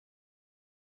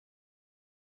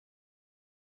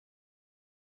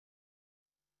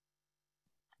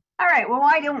All right, well,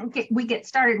 why don't we get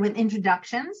started with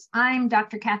introductions? I'm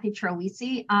Dr. Kathy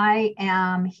Troisi. I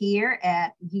am here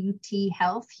at UT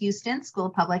Health Houston School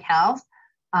of Public Health.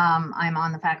 I'm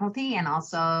on the faculty and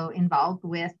also involved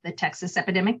with the Texas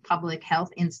Epidemic Public Health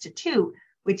Institute,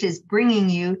 which is bringing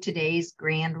you today's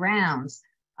Grand Rounds.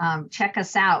 Check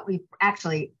us out. We've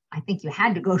actually, I think you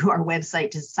had to go to our website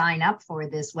to sign up for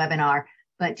this webinar,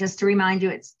 but just to remind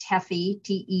you, it's TEPHI,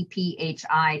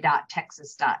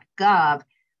 TEPHI.texas.gov.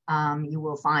 You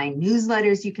will find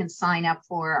newsletters you can sign up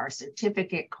for, our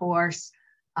certificate course,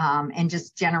 and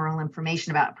just general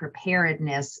information about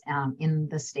preparedness in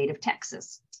the state of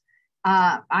Texas.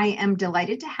 I am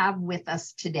delighted to have with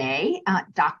us today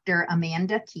Dr.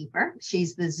 Amanda Kieffer.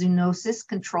 She's the Zoonosis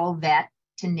Control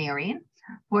Veterinarian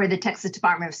for the Texas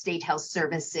Department of State Health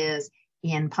Services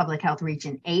in Public Health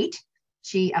Region 8.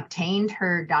 She obtained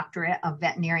her doctorate of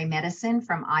veterinary medicine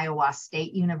from Iowa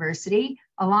State University,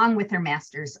 along with her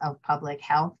master's of public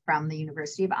health from the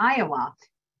University of Iowa.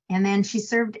 And then she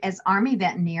served as Army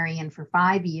veterinarian for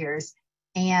 5 years,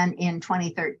 and in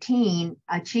 2013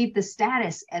 achieved the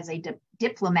status as a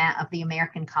diplomat of the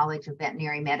American College of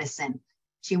Veterinary Medicine.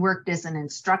 She worked as an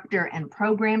instructor and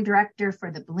program director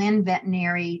for the Blinn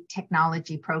Veterinary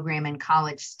Technology Program in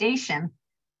College Station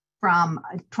from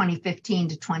 2015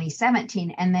 to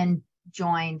 2017, and then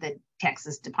joined the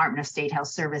Texas Department of State Health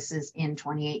Services in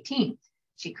 2018.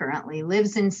 She currently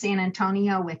lives in San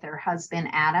Antonio with her husband,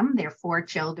 Adam, their 4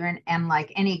 children, and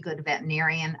like any good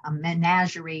veterinarian, a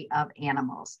menagerie of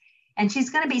animals. And she's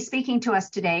going to be speaking to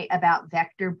us today about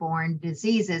vector-borne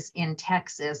diseases in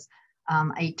Texas,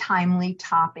 a timely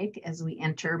topic as we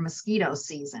enter mosquito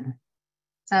season.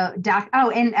 So,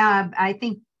 I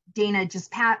think Dana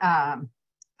just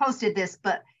posted this,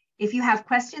 but if you have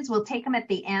questions, we'll take them at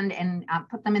the end and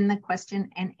put them in the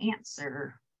question and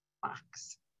answer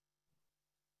box.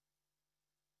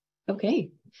 Okay,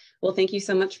 well, thank you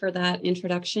so much for that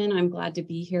introduction. I'm glad to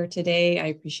be here today. I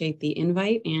appreciate the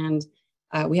invite, and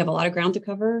we have a lot of ground to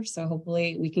cover, so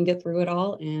hopefully we can get through it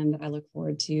all, and I look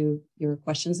forward to your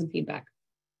questions and feedback.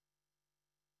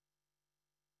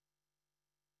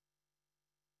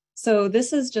 So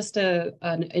this is just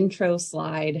an intro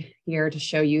slide here to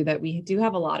show you that we do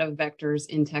have a lot of vectors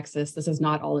in Texas. This is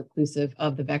not all inclusive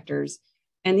of the vectors,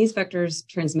 and these vectors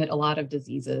transmit a lot of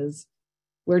diseases.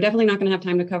 We're definitely not going to have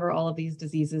time to cover all of these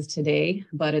diseases today,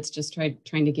 but it's just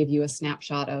trying to give you a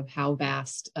snapshot of how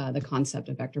vast the concept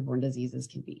of vector-borne diseases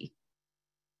can be.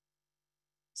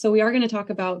 So we are going to talk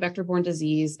about vector-borne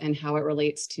disease and how it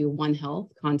relates to One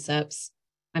Health concepts.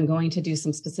 I'm going to do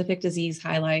some specific disease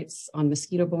highlights on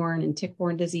mosquito-borne and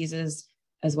tick-borne diseases,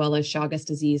 as well as Chagas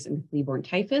disease and flea-borne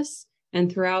typhus. And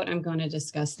throughout, I'm going to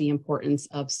discuss the importance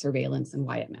of surveillance and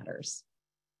why it matters.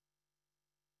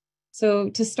 So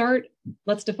to start,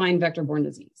 let's define vector-borne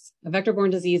disease. A vector-borne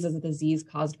disease is a disease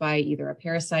caused by either a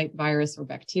parasite, virus, or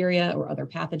bacteria, or other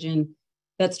pathogen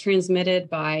that's transmitted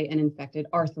by an infected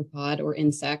arthropod or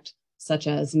insect, such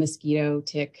as mosquito,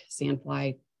 tick,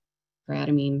 sandfly,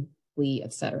 paratomine, flea,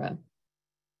 etc.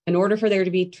 In order for there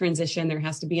to be transition, there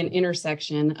has to be an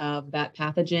intersection of that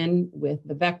pathogen with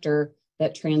the vector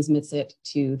that transmits it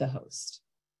to the host.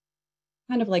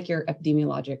 Kind of like your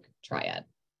epidemiologic triad.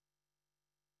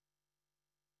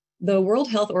 The World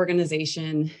Health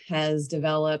Organization has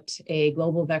developed a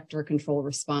global vector control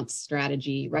response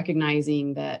strategy,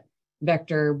 recognizing that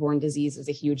vector-borne disease is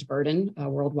a huge burden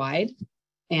worldwide.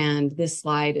 And this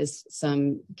slide is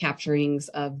some capturings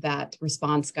of that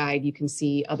response guide. You can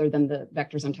see, other than the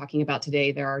vectors I'm talking about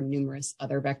today, there are numerous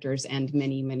other vectors and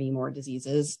many, many more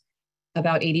diseases.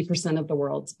 About 80% of the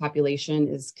world's population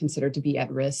is considered to be at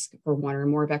risk for one or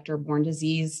more vector-borne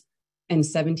disease, and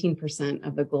 17%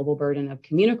 of the global burden of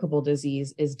communicable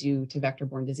disease is due to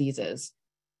vector-borne diseases.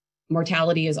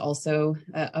 Mortality is also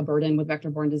a burden with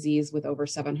vector-borne disease, with over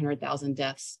 700,000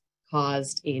 deaths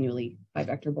caused annually by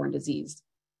vector-borne disease.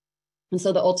 And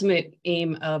so the ultimate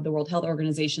aim of the World Health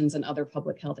Organizations and other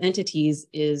public health entities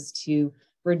is to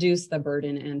reduce the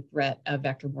burden and threat of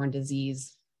vector-borne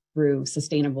disease through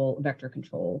sustainable vector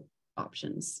control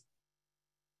options.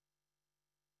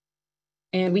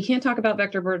 And we can't talk about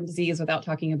vector-borne disease without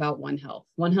talking about One Health.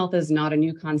 One Health is not a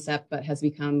new concept, but has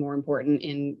become more important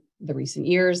in the recent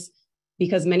years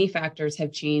because many factors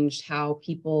have changed how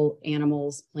people,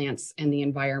 animals, plants, and the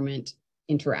environment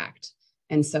interact.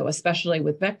 And so especially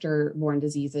with vector-borne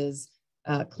diseases,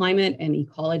 climate and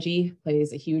ecology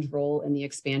plays a huge role in the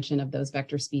expansion of those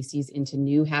vector species into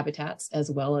new habitats, as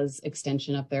well as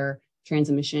extension of their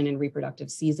transmission and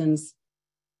reproductive seasons.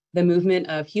 The movement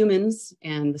of humans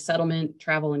and the settlement,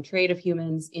 travel, and trade of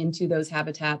humans into those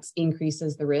habitats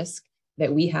increases the risk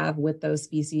that we have with those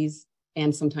species.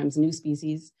 and sometimes new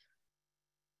species.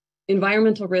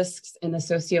 Environmental risks and the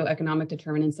socioeconomic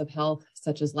determinants of health,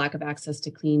 such as lack of access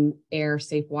to clean air,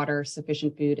 safe water,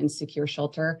 sufficient food, and secure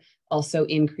shelter, also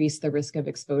increase the risk of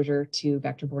exposure to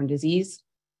vector-borne disease.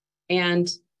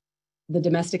 And the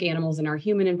domestic animals in our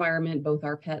human environment, both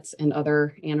our pets and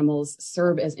other animals,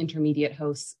 serve as intermediate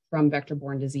hosts from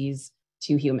vector-borne disease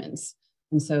to humans.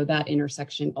 And so that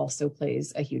intersection also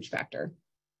plays a huge factor.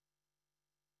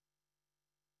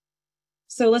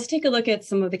 So let's take a look at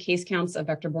some of the case counts of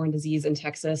vector-borne disease in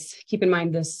Texas. Keep in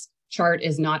mind, this chart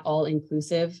is not all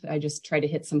inclusive. I just try to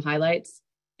hit some highlights,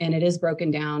 and it is broken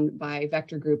down by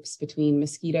vector groups between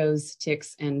mosquitoes,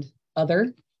 ticks, and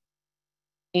other.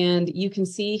 And you can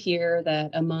see here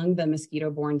that among the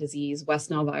mosquito-borne disease, West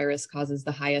Nile virus causes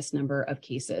the highest number of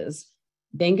cases.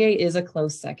 Dengue is a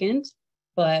close second,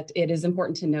 but it is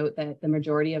important to note that the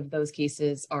majority of those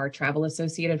cases are travel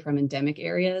associated from endemic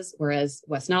areas, whereas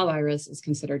West Nile virus is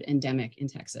considered endemic in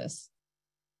Texas.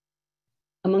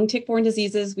 Among tick-borne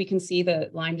diseases, we can see the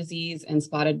Lyme disease and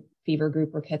spotted fever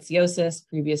group rickettsiosis,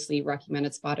 previously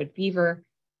Rocky-Mounted spotted fever,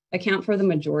 account for the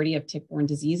majority of tick-borne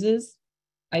diseases.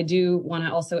 I do want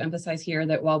to also emphasize here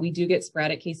that while we do get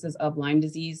sporadic cases of Lyme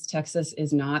disease, Texas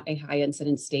is not a high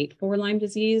incidence state for Lyme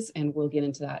disease, and we'll get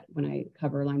into that when I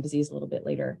cover Lyme disease a little bit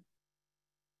later.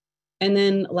 And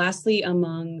then lastly,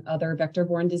 among other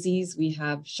vector-borne disease, we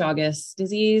have Chagas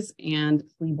disease and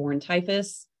flea-borne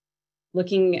typhus.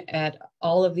 Looking at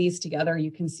all of these together,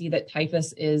 you can see that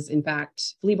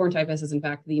flea-borne typhus is in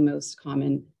fact the most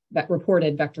common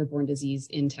reported vector-borne disease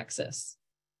in Texas.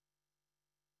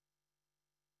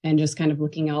 And just kind of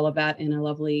looking at all of that in a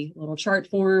lovely little chart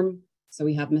form. So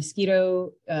we have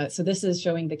mosquito. So this is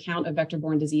showing the count of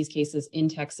vector-borne disease cases in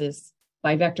Texas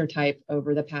by vector type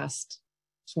over the past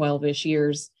 12-ish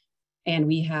years. And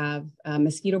we have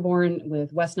mosquito-borne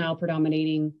with West Nile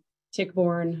predominating,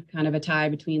 tick-borne, kind of a tie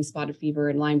between spotted fever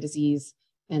and Lyme disease.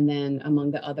 And then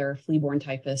among the other, flea-borne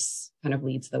typhus kind of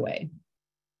leads the way.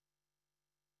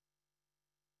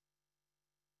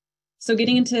 So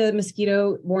getting into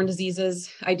mosquito-borne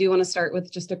diseases, I do want to start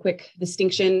with just a quick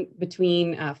distinction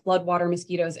between floodwater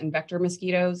mosquitoes and vector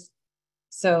mosquitoes.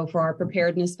 So for our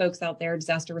preparedness folks out there,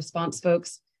 disaster response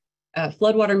folks,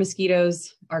 floodwater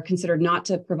mosquitoes are considered not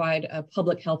to provide a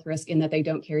public health risk in that they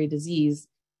don't carry disease.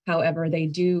 However, they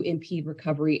do impede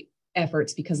recovery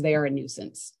efforts because they are a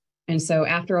nuisance. And so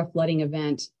after a flooding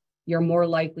event, you're more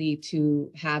likely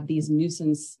to have these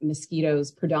nuisance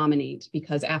mosquitoes predominate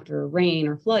because after rain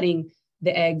or flooding,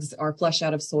 the eggs are flushed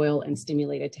out of soil and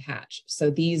stimulated to hatch.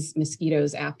 So these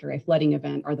mosquitoes after a flooding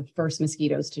event are the first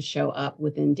mosquitoes to show up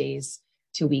within days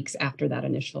to weeks after that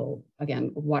initial,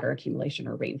 again, water accumulation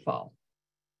or rainfall.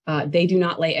 They do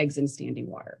not lay eggs in standing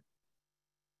water.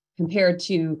 Compared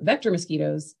to vector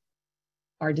mosquitoes,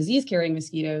 our disease-carrying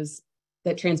mosquitoes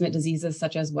that transmit diseases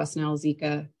such as West Nile,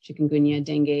 Zika, chikungunya,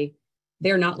 dengue,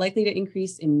 they're not likely to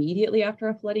increase immediately after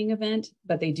a flooding event,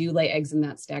 but they do lay eggs in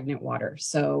that stagnant water.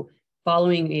 So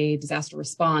following a disaster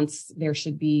response, there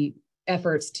should be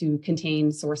efforts to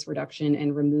contain source reduction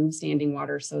and remove standing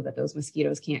water so that those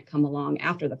mosquitoes can't come along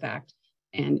after the fact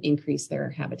and increase their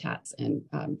habitats and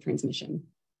transmission.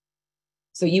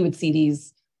 So you would see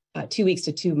these 2 weeks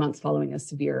to 2 months following a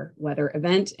severe weather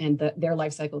event, and their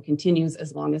life cycle continues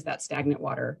as long as that stagnant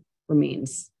water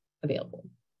remains available.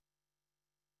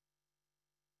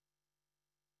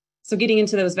 So getting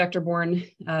into those vector-borne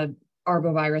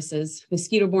arboviruses,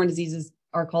 mosquito-borne diseases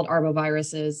are called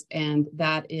arboviruses, and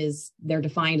they're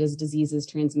defined as viruses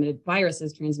transmitted by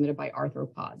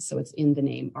arthropods. So it's in the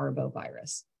name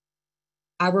arbovirus.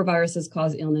 Arboviruses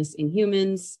cause illness in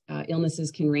humans.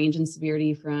 Illnesses can range in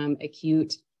severity from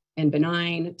acute and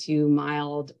benign to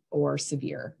mild or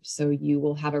severe. So you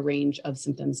will have a range of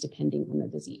symptoms depending on the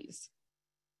disease.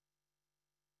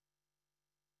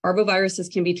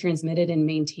 Arboviruses can be transmitted and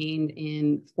maintained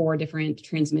in 4 different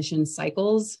transmission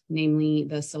cycles, namely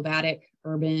the sylvatic,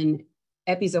 urban,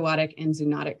 epizootic, and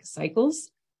zoonotic cycles.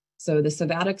 So the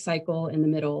sylvatic cycle in the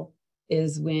middle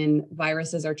is when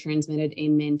viruses are transmitted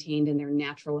and maintained in their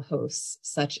natural hosts,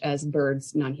 such as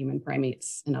birds, non-human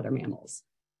primates, and other mammals.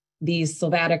 These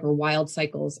sylvatic or wild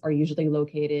cycles are usually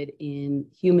located in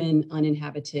human,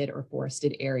 uninhabited, or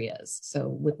forested areas, so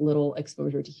with little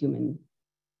exposure to human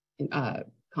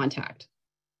contact.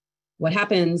 What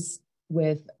happens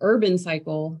with urban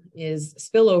cycle is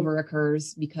spillover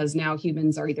occurs because now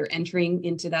humans are either entering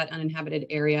into that uninhabited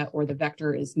area or the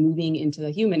vector is moving into the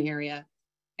human area,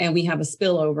 and we have a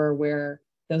spillover where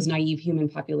those naive human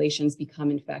populations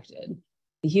become infected.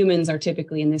 The humans are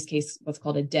typically, in this case, what's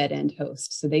called a dead end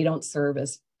host. So they don't serve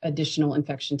as additional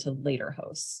infection to later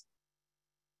hosts.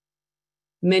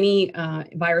 Many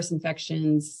virus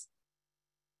infections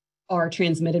are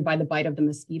transmitted by the bite of the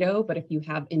mosquito, but if you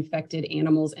have infected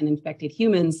animals and infected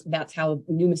humans, that's how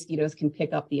new mosquitoes can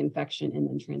pick up the infection and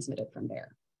then transmit it from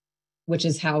there, which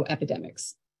is how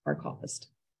epidemics are caused.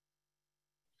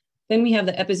 Then we have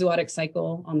the epizootic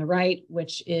cycle on the right,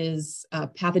 which is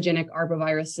pathogenic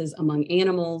arboviruses among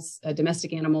animals,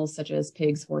 domestic animals such as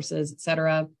pigs, horses, et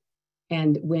cetera.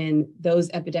 And when those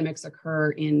epidemics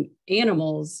occur in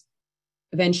animals,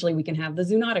 eventually we can have the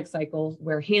zoonotic cycle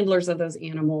where handlers of those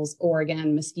animals, or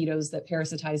again, mosquitoes that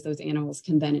parasitize those animals,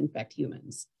 can then infect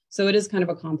humans. So it is kind of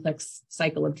a complex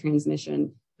cycle of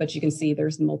transmission, but you can see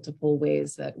there's multiple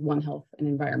ways that One Health and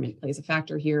environment plays a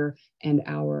factor here, and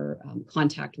our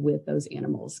contact with those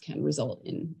animals can result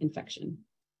in infection.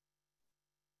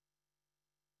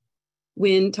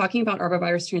 When talking about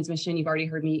arbovirus transmission, you've already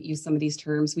heard me use some of these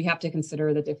terms. We have to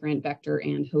consider the different vector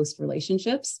and host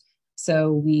relationships.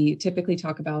 So we typically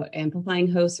talk about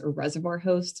amplifying hosts or reservoir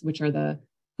hosts, which are the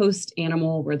host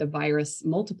animal where the virus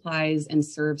multiplies and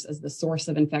serves as the source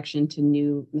of infection to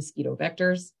new mosquito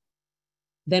vectors.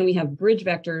 Then we have bridge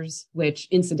vectors, which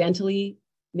incidentally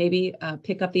maybe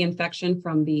pick up the infection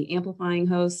from the amplifying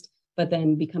host, but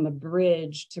then become a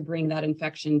bridge to bring that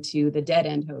infection to the dead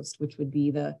end host, which would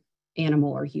be the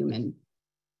animal or human.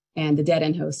 And the dead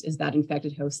end host is that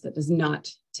infected host that does not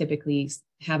typically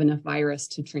have enough virus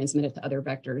to transmit it to other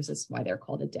vectors. That's why they're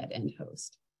called a dead end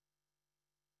host.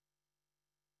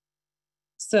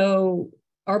 So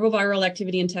arboviral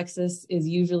activity in Texas is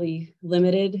usually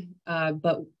limited,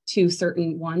 but to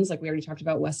certain ones, like we already talked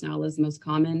about, West Nile is the most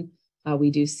common.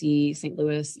 We do see St.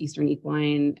 Louis, Eastern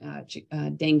equine,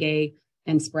 dengue,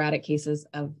 and sporadic cases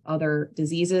of other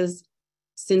diseases.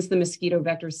 Since the mosquito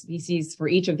vector species for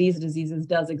each of these diseases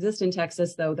does exist in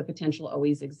Texas, though, the potential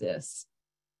always exists.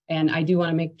 And I do want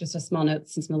to make just a small note,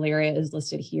 since malaria is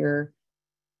listed here.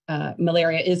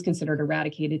 Malaria is considered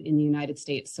eradicated in the United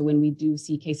States. So when we do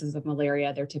see cases of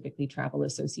malaria, they're typically travel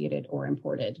associated or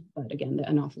imported. But again, the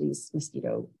Anopheles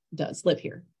mosquito does live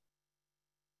here.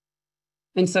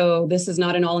 And so this is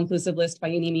not an all-inclusive list by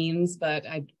any means, but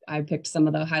I picked some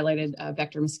of the highlighted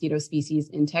vector mosquito species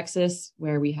in Texas,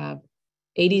 where we have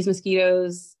Aedes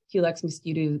mosquitoes, Culex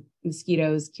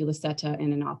mosquitoes, Culiceta,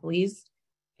 and Anopheles.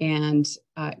 And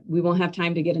we won't have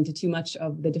time to get into too much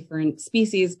of the different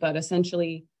species, but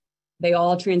essentially they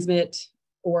all transmit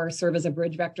or serve as a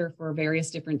bridge vector for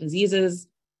various different diseases.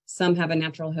 Some have a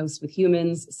natural host with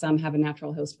humans, some have a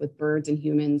natural host with birds and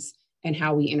humans, and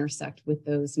how we intersect with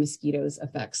those mosquitoes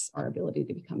affects our ability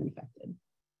to become infected.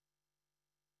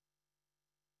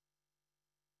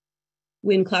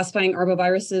 When classifying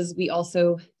arboviruses, we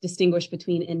also distinguish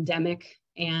between endemic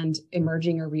and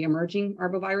emerging or re-emerging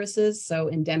arboviruses. So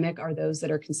endemic are those that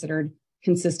are considered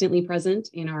consistently present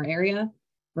in our area,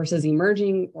 versus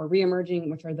emerging or re-emerging,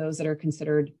 which are those that are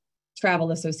considered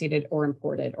travel associated or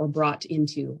imported or brought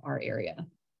into our area.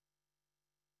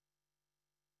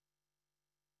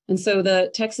 And so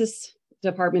the Texas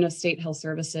Department of State Health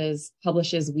Services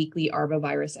publishes weekly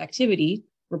arbovirus activity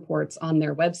reports on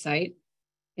their website.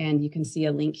 And you can see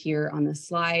a link here on this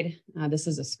slide. This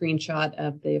is a screenshot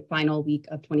of the final week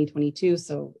of 2022.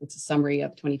 So it's a summary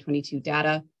of 2022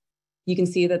 data. You can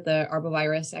see that the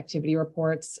arbovirus activity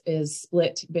reports is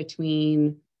split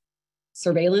between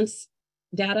surveillance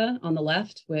data on the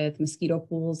left with mosquito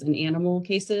pools and animal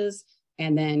cases,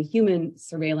 and then human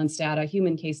surveillance data,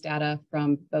 human case data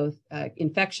from both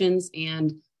infections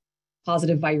and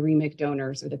positive viremic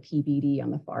donors, or the PBD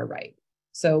on the far right.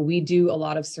 So we do a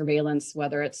lot of surveillance,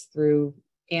 whether it's through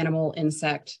animal,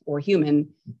 insect, or human,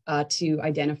 to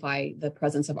identify the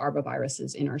presence of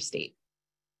arboviruses in our state.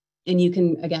 And you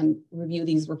can, again, review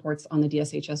these reports on the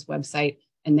DSHS website,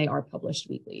 and they are published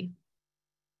weekly.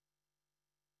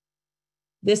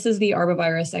 This is the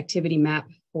arbovirus activity map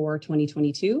for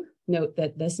 2022. Note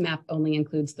that this map only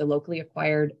includes the locally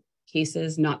acquired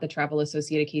cases, not the travel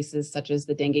associated cases, such as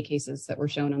the dengue cases that were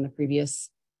shown on the previous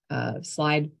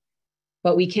slide.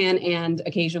 But we can and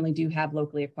occasionally do have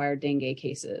locally acquired dengue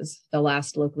cases. The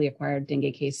last locally acquired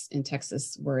dengue case in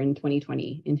Texas were in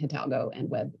 2020 in Hidalgo and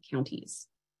Webb counties.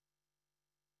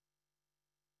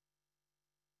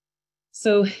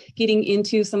 So getting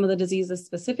into some of the diseases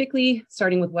specifically,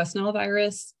 starting with West Nile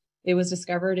virus, it was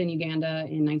discovered in Uganda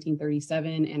in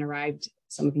 1937 and arrived,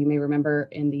 some of you may remember,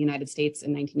 in the United States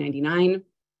in 1999.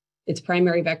 Its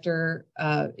primary vector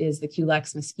is the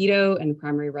Culex mosquito, and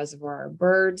primary reservoir are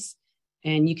birds.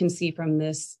 And you can see from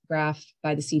this graph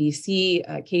by the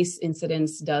CDC, case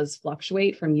incidence does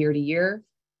fluctuate from year to year.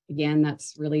 Again,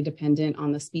 that's really dependent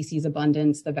on the species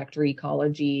abundance, the vector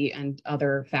ecology, and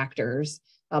other factors.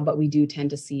 but we do tend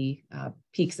to see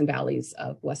peaks and valleys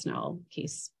of West Nile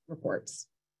case reports.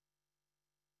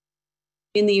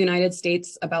 In the United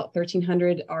States, about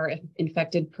 1,300 are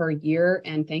infected per year,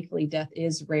 and thankfully death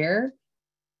is rare.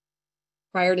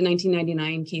 Prior to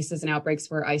 1999, cases and outbreaks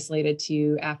were isolated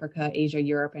to Africa, Asia,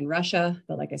 Europe, and Russia.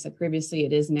 But like I said previously,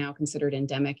 it is now considered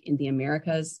endemic in the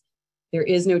Americas. There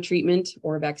is no treatment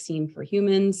or vaccine for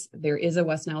humans. There is a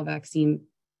West Nile vaccine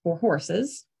for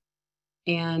horses.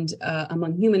 And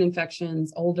among human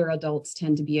infections, older adults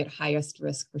tend to be at highest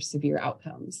risk for severe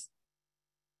outcomes.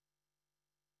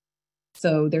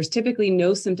 So there's typically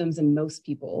no symptoms in most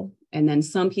people, and then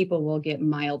some people will get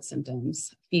mild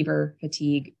symptoms: fever,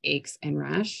 fatigue, aches, and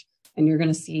rash. And you're going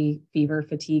to see fever,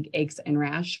 fatigue, aches, and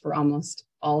rash for almost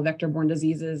all vector-borne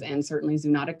diseases, and certainly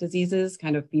zoonotic diseases.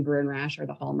 Kind of fever and rash are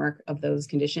the hallmark of those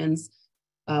conditions.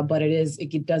 But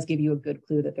it does give you a good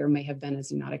clue that there may have been a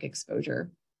zoonotic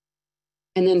exposure.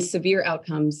 And then severe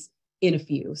outcomes in a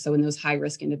few. So in those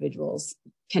high-risk individuals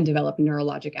can develop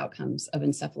neurologic outcomes of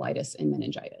encephalitis and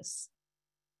meningitis.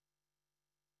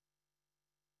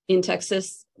 In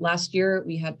Texas, last year,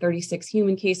 we had 36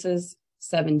 human cases,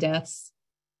 7 deaths,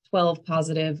 12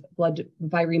 positive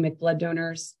viremic blood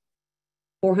donors,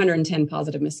 410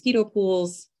 positive mosquito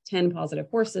pools, 10 positive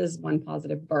horses, 1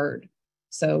 positive bird.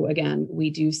 So again, we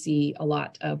do see a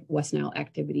lot of West Nile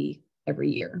activity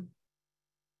every year.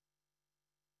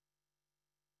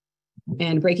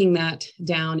 And breaking that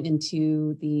down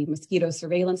into the mosquito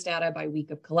surveillance data by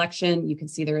week of collection, you can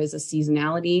see there is a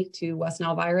seasonality to West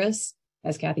Nile virus.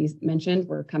 As Kathy mentioned,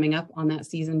 we're coming up on that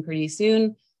season pretty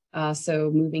soon. So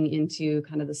moving into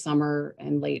kind of the summer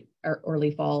and late or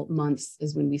early fall months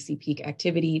is when we see peak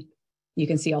activity. You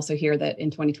can see also here that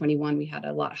in 2021, we had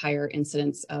a lot higher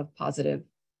incidence of positive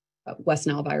West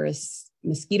Nile virus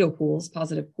mosquito pools,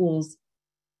 positive pools.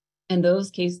 And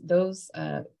those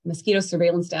mosquito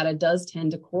surveillance data does tend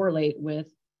to correlate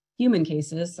with human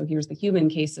cases. So here's the human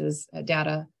cases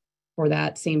data for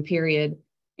that same period.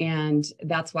 And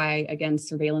that's why, again,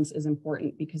 surveillance is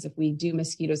important, because if we do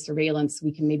mosquito surveillance,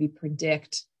 we can maybe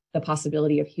predict the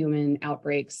possibility of human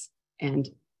outbreaks and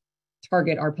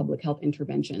target our public health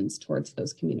interventions towards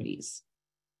those communities.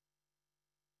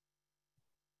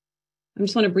 I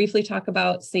just want to briefly talk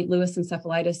about St. Louis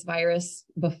encephalitis virus.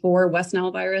 Before West Nile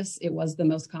virus, it was the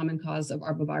most common cause of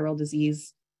arboviral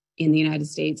disease in the United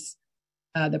States.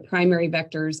 The primary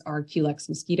vectors are Culex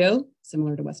mosquito,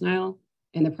 similar to West Nile,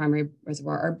 and the primary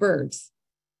reservoir are birds.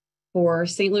 For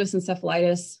St. Louis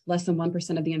encephalitis, less than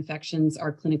 1% of the infections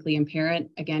are clinically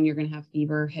apparent. Again, you're going to have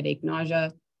fever, headache,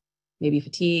 nausea, maybe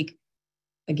fatigue.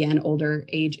 Again, older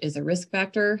age is a risk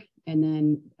factor. And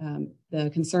then the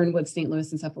concern with St.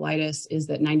 Louis encephalitis is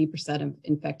that 90% of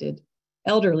infected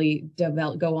elderly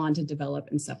go on to develop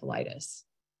encephalitis.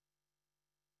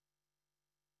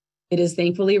 It is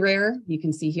thankfully rare. You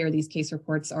can see here these case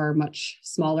reports are much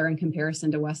smaller in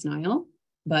comparison to West Nile,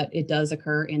 but it does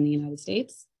occur in the United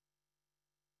States.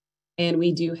 And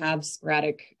we do have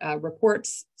sporadic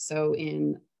reports. So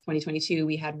in 2022,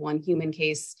 we had 1 human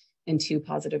case and 2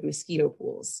 positive mosquito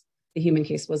pools. The human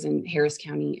case was in Harris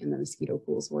County and the mosquito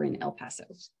pools were in El Paso.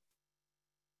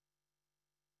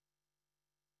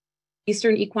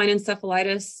 Eastern equine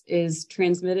encephalitis is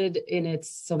transmitted in its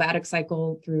sylvatic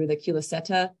cycle through the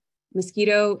Culeceta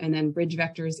mosquito, and then bridge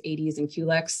vectors, Aedes and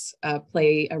Culex,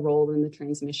 play a role in the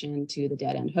transmission to the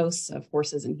dead end hosts of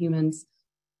horses and humans.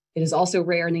 It is also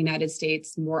rare in the United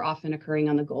States, more often occurring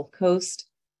on the Gulf Coast.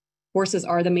 Horses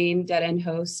are the main dead end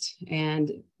host,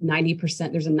 and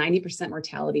there's a 90%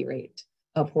 mortality rate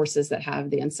of horses that have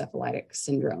the encephalitic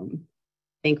syndrome.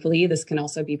 Thankfully, this can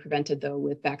also be prevented, though,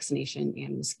 with vaccination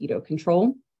and mosquito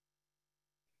control.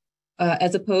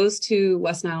 As opposed to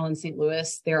West Nile and St.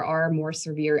 Louis, there are more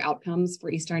severe outcomes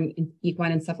for Eastern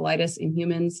equine encephalitis in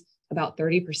humans. About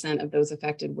 30% of those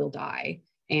affected will die,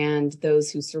 and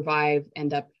those who survive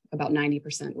end up about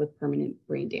 90% with permanent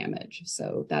brain damage.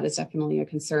 So that is definitely a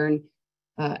concern.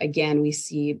 Again, we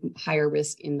see higher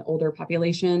risk in the older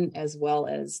population as well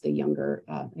as the younger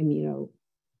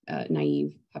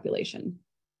immuno-naive population.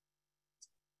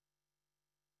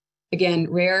 Again,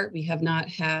 rare, we have not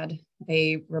had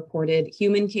a reported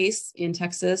human case in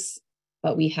Texas,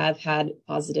 but we have had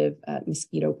positive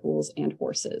mosquito pools and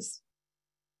horses.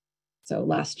 So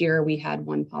last year we had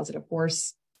 1 positive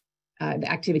horse. The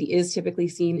activity is typically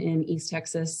seen in East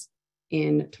Texas.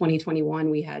 In 2021,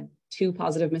 we had 2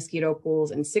 positive mosquito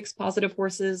pools and 6 positive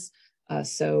horses.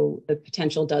 So the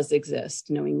potential does exist,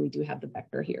 knowing we do have the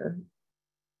vector here.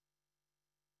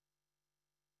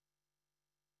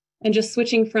 And just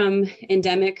switching from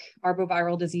endemic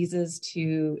arboviral diseases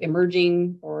to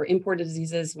emerging or imported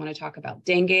diseases, I want to talk about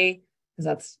dengue. because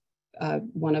that's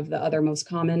one of the other most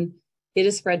common. It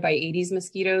is spread by Aedes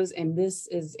mosquitoes, and this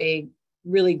is a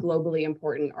really globally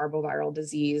important arboviral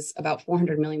disease. About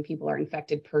 400 million people are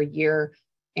infected per year,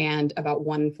 and about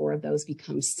 1 in 4 of those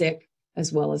become sick,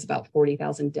 as well as about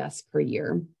 40,000 deaths per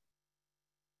year.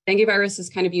 Dengue virus is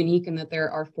kind of unique in that there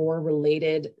are 4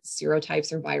 related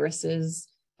serotypes or viruses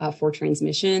for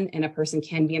transmission, and a person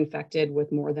can be infected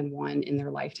with more than 1 in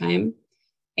their lifetime.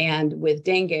 And with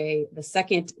dengue, the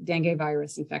second dengue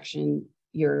virus infection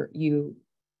you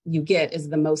get is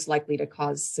the most likely to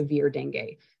cause severe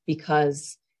dengue,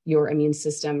 because your immune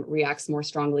system reacts more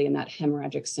strongly and that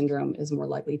hemorrhagic syndrome is more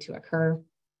likely to occur.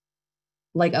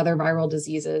 Like other viral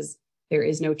diseases, there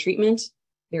is no treatment.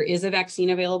 There is a vaccine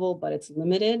available, but it's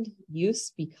limited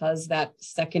use because that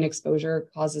second exposure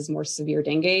causes more severe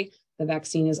dengue. The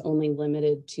vaccine is only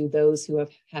limited to those who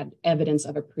have had evidence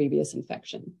of a previous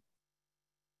infection.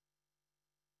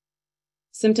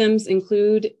 Symptoms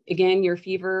include, again, your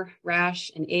fever,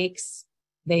 rash, and aches.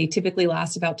 They typically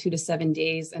last about 2 to 7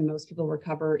 days, and most people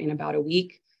recover in about a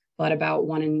week, but about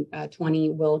 1 in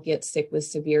 20 will get sick with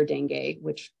severe dengue,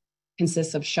 which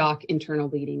consists of shock, internal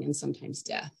bleeding, and sometimes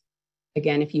death.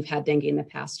 Again, if you've had dengue in the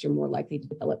past, you're more likely to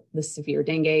develop the severe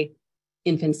dengue.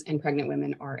 Infants and pregnant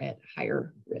women are at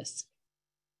higher risk.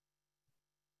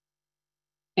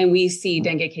 And we see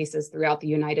dengue cases throughout the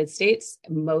United States,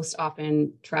 most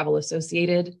often travel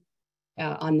associated.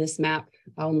 On this map,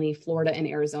 only Florida and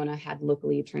Arizona had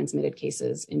locally transmitted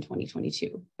cases in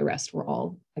 2022. The rest were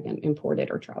all, again,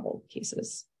 imported or travel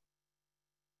cases.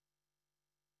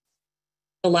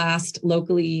 The last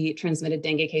locally transmitted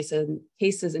dengue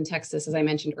cases in Texas, as I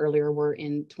mentioned earlier, were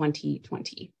in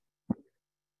 2020.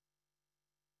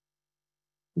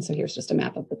 And so here's just a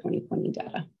map of the 2020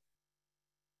 data.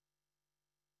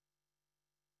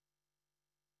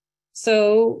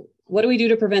 So what do we do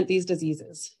to prevent these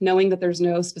diseases, knowing that there's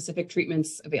no specific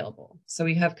treatments available? So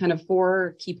we have kind of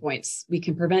 4 key points. We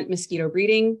can prevent mosquito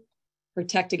breeding,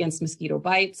 protect against mosquito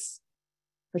bites,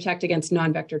 protect against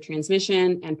non-vector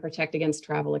transmission, and protect against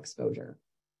travel exposure.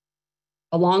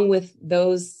 Along with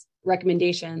those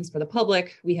recommendations for the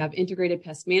public, we have integrated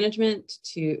pest management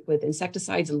with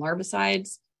insecticides and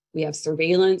larvicides. We have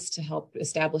surveillance to help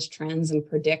establish trends and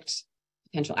predict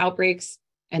potential outbreaks,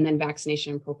 and then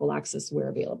vaccination and prophylaxis where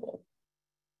available.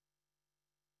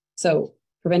 So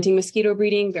preventing mosquito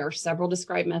breeding, there are several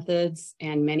described methods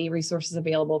and many resources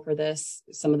available for this.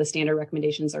 Some of the standard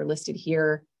recommendations are listed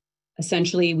here.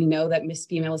 Essentially, we know that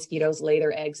female mosquitoes lay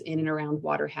their eggs in and around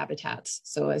water habitats.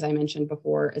 So as I mentioned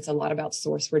before, it's a lot about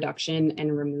source reduction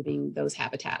and removing those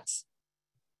habitats.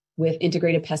 With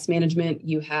integrated pest management,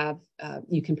 you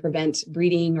can prevent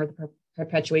breeding or the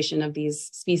perpetuation of these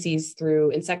species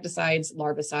through insecticides,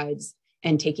 larvicides,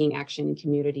 and taking action in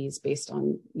communities based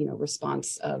on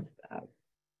response of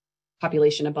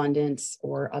population abundance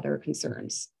or other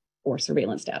concerns or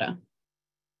surveillance data.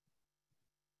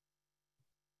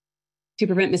 To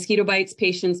prevent mosquito bites,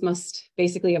 patients must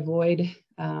basically avoid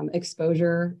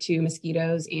exposure to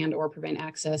mosquitoes and or prevent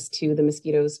access to the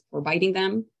mosquitoes for biting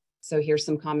them. So here's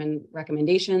some common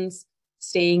recommendations.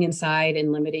 Staying inside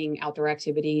and limiting outdoor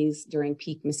activities during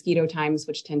peak mosquito times,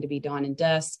 which tend to be dawn and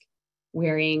dusk.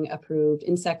 Wearing approved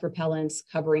insect repellents,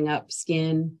 covering up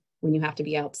skin when you have to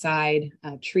be outside,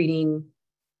 treating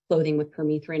clothing with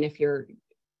permethrin if you're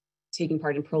taking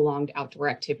part in prolonged outdoor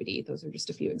activity. Those are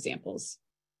just a few examples.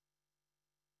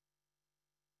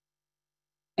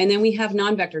 And then we have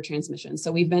non-vector transmission.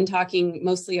 So we've been talking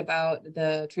mostly about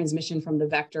the transmission from the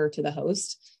vector to the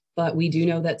host, but we do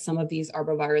know that some of these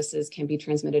arboviruses can be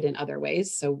transmitted in other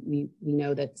ways. So we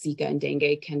know that Zika and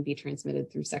dengue can be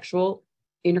transmitted through sexual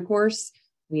intercourse.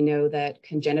 We know that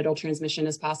congenital transmission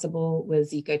is possible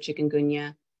with Zika,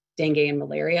 chikungunya, dengue, and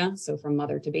malaria, so from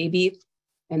mother to baby.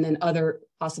 And then other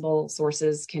possible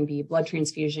sources can be blood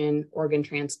transfusion, organ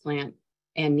transplant,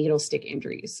 and needle stick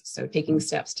injuries. So taking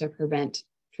steps to prevent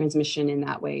transmission in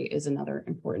that way is another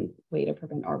important way to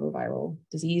prevent arboviral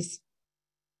disease.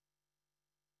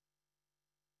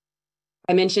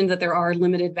 I mentioned that there are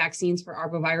limited vaccines for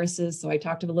arboviruses. So I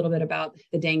talked a little bit about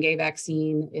the dengue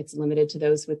vaccine. It's limited to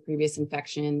those with previous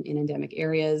infection in endemic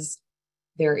areas.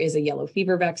 There is a yellow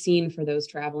fever vaccine for those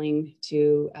traveling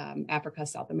to Africa,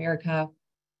 South America.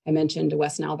 I mentioned a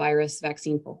West Nile virus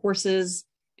vaccine for horses,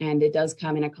 and it does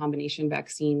come in a combination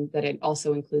vaccine that it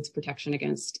also includes protection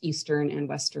against Eastern and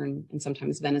Western and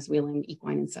sometimes Venezuelan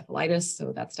equine encephalitis.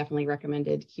 So that's definitely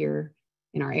recommended here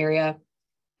in our area.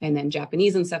 And then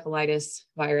Japanese encephalitis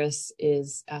virus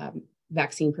is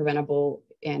vaccine preventable,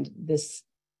 and this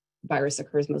virus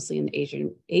occurs mostly in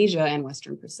Asia and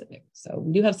Western Pacific. So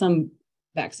we do have some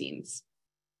vaccines,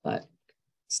 but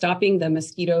Stopping the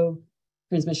mosquito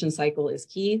transmission cycle is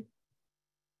key.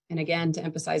 And again, to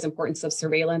emphasize importance of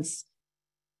surveillance,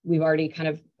 I've already kind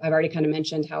of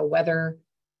mentioned how weather,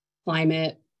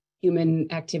 climate, human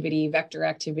activity, vector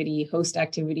activity, host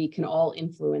activity can all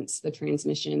influence the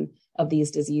transmission of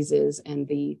these diseases and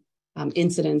the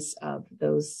incidence of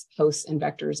those hosts and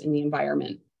vectors in the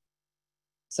environment.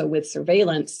 So with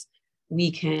surveillance,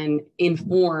 we can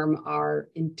inform our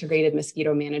integrated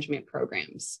mosquito management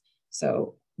programs.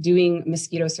 So doing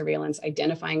mosquito surveillance,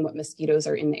 identifying what mosquitoes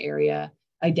are in the area,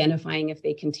 identifying if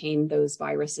they contain those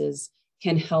viruses,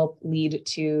 can help lead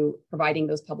to providing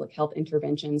those public health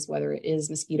interventions, whether it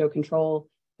is mosquito control,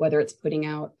 whether it's putting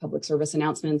out public service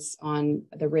announcements on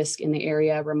the risk in the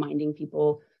area, reminding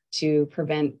people to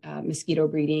prevent mosquito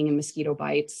breeding and mosquito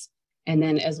bites, and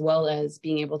then as well as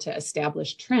being able to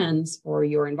establish trends for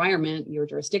your environment, your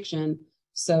jurisdiction,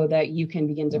 so that you can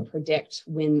begin to predict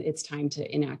when it's time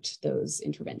to enact those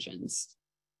interventions.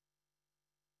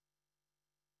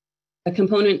 A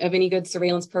component of any good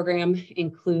surveillance program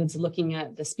includes looking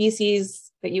at the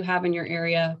species that you have in your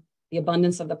area, the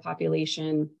abundance of the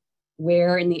population,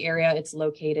 where in the area it's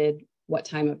located, what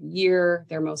time of year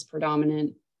they're most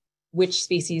predominant, which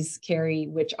species carry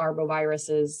which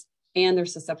arboviruses, and their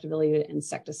susceptibility to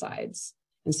insecticides.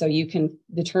 And so you can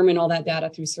determine all that data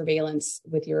through surveillance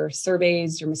with your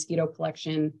surveys, your mosquito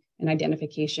collection and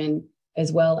identification,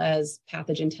 as well as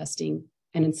pathogen testing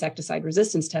and insecticide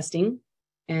resistance testing.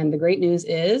 And the great news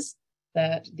is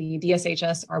that the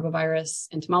DSHS Arbovirus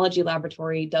Entomology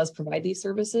Laboratory does provide these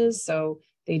services. So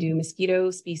they do mosquito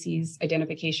species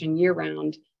identification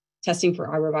year-round, testing for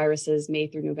arboviruses May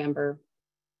through November,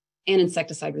 and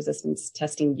insecticide resistance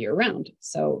testing year-round.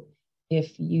 So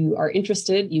if you are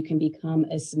interested, you can become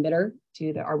a submitter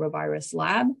to the arbovirus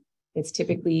lab. It's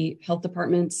typically health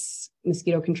departments,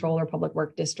 mosquito control or public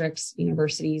work districts,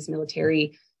 universities,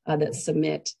 military that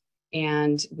submit.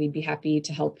 And we'd be happy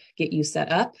to help get you set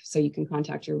up. So you can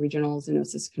contact your regional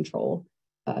zoonosis control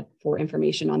for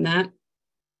information on that.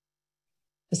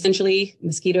 Essentially,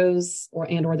 mosquitoes or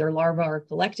their larvae are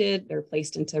collected, they're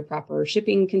placed into proper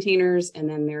shipping containers, and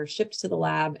then they're shipped to the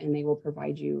lab, and they will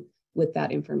provide you with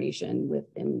that information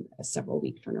within a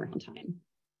several-week turnaround time.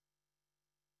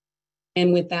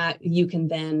 And with that, you can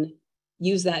then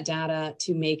use that data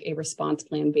to make a response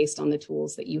plan based on the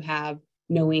tools that you have,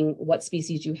 knowing what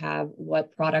species you have,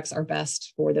 what products are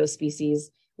best for those species,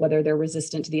 whether they're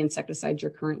resistant to the insecticides you're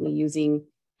currently using,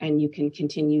 and you can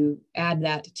add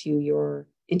that to your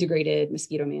integrated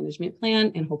mosquito management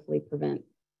plan and hopefully prevent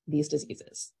these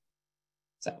diseases.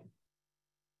 So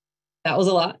that was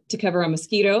a lot to cover on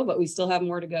mosquito, but we still have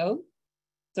more to go.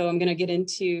 So I'm going to get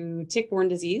into tick-borne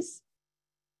disease.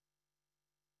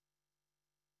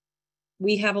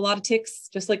 We have a lot of ticks,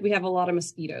 just like we have a lot of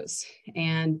mosquitoes,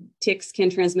 and ticks can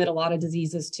transmit a lot of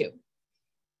diseases too.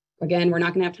 Again, we're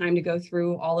not going to have time to go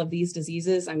through all of these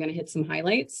diseases. I'm going to hit some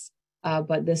highlights,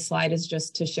 but this slide is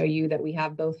just to show you that we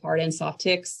have both hard and soft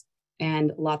ticks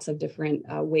and lots of different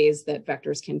ways that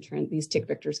these tick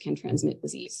vectors can transmit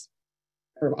disease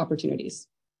or opportunities.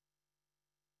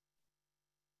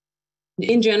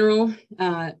 In general,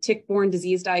 tick-borne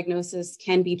disease diagnosis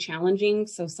can be challenging.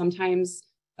 So sometimes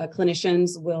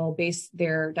clinicians will base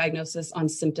their diagnosis on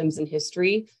symptoms and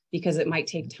history because it might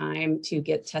take time to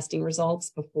get testing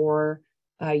results before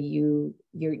you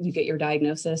get your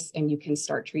diagnosis and you can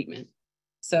start treatment.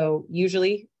 So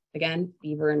usually, again,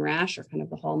 fever and rash are kind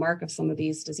of the hallmark of some of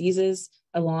these diseases,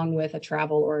 along with a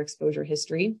travel or exposure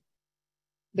history.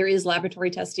 There is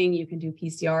laboratory testing. You can do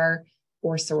PCR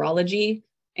or serology.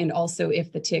 And also,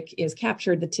 if the tick is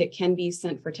captured, the tick can be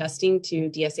sent for testing to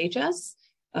DSHS.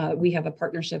 We have a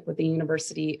partnership with the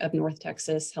University of North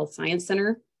Texas Health Science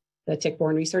Center, the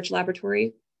Tick-Borne Research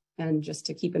Laboratory. And just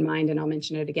to keep in mind, and I'll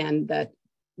mention it again, that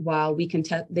while they can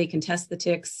test the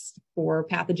ticks for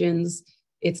pathogens,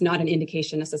 it's not an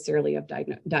indication necessarily of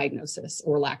diagnosis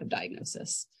or lack of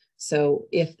diagnosis. So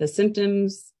if the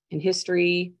symptoms and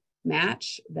history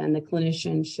match, then the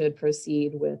clinician should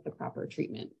proceed with the proper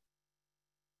treatment.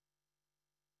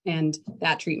 And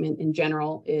that treatment in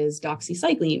general is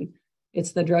doxycycline.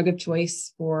 It's the drug of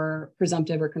choice for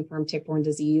presumptive or confirmed tick-borne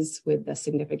disease with a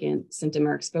significant symptom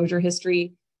or exposure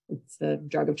history. It's the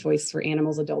drug of choice for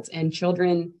animals, adults, and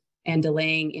children, and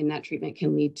delaying in that treatment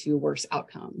can lead to worse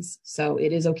outcomes. So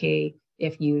it is okay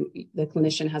if the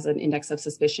clinician has an index of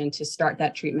suspicion to start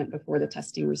that treatment before the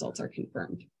testing results are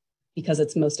confirmed, because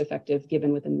it's most effective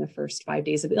given within the first 5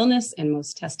 days of illness, and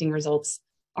most testing results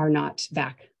are not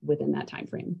back within that time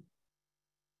frame.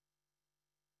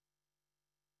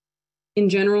 In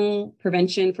general,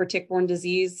 prevention for tick-borne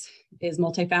disease is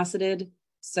multifaceted.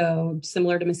 So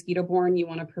similar to mosquito-borne, you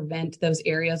want to prevent those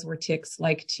areas where ticks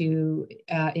like to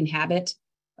inhabit,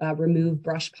 remove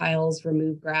brush piles,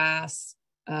 remove grass,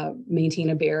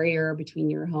 maintain a barrier between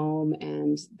your home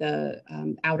and the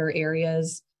outer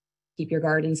areas, keep your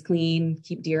gardens clean,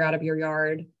 keep deer out of your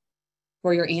yard.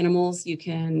 For your animals, you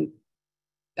can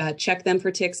check them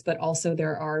for ticks, but also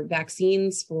there are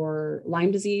vaccines for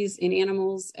Lyme disease in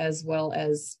animals, as well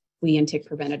as flea and tick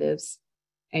preventatives.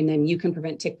 And then you can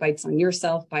prevent tick bites on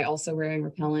yourself by also wearing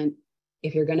repellent.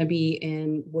 If you're going to be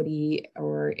in woody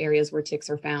or areas where ticks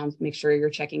are found, make sure you're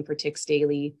checking for ticks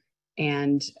daily.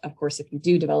 And of course, if you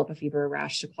do develop a fever or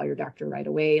rash, to call your doctor right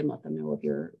away and let them know of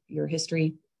your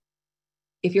history.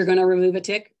 If you're going to remove a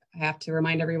tick, I have to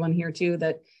remind everyone here too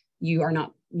that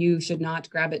you should not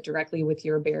grab it directly with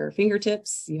your bare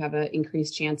fingertips. You have an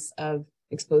increased chance of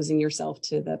exposing yourself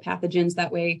to the pathogens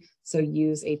that way. So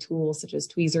use a tool such as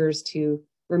tweezers to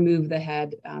remove the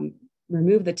head,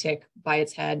 remove the tick by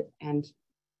its head and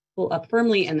pull up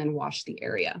firmly and then wash the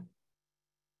area.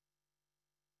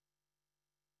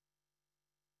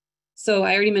 So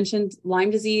I already mentioned Lyme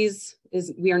disease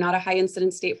we are not a high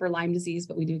incidence state for Lyme disease,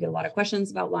 but we do get a lot of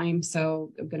questions about Lyme.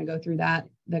 So I'm going to go through that.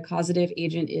 The causative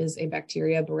agent is a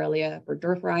bacteria, Borrelia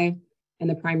burgdorferi, and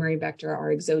the primary vector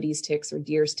are Ixodes ticks or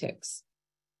deer's ticks.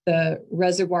 The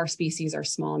reservoir species are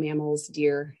small mammals,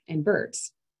 deer, and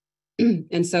birds.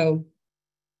 And so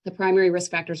the primary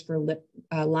risk factors for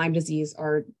Lyme disease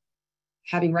are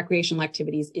having recreational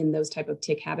activities in those type of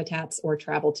tick habitats or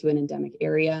travel to an endemic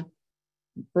area.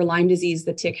 For Lyme disease,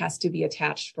 the tick has to be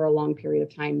attached for a long period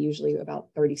of time, usually about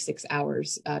 36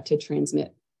 hours to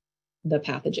transmit the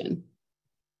pathogen.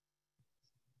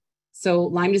 So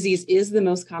Lyme disease is the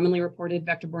most commonly reported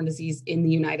vector-borne disease in the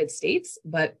United States,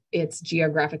 but it's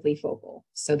geographically focal.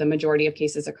 So the majority of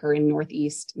cases occur in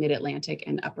Northeast, Mid-Atlantic,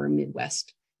 and Upper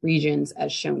Midwest regions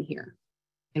as shown here.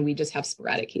 And we just have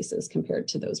sporadic cases compared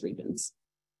to those regions.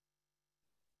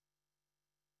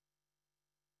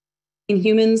 In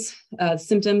humans,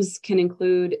 symptoms can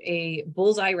include a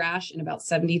bullseye rash in about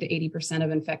 70 to 80%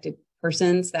 of infected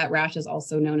persons. That rash is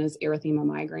also known as erythema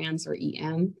migrans or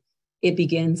EM. It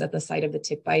begins at the site of the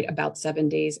tick bite about 7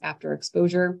 days after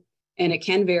exposure, and it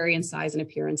can vary in size and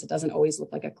appearance. It doesn't always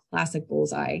look like a classic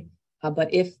bullseye,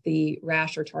 but if the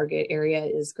rash or target area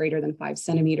is greater than 5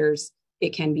 centimeters,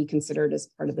 it can be considered as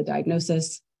part of the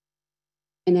diagnosis.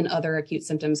 And then other acute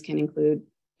symptoms can include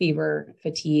fever,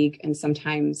 fatigue, and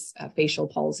sometimes facial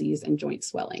palsies and joint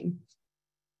swelling.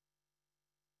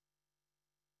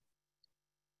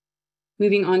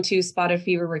 Moving on to spotted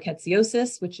fever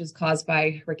rickettsiosis, which is caused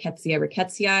by Rickettsia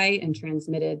rickettsii and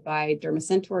transmitted by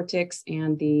dermacentor ticks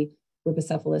and the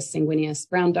Rhipicephalus sanguineus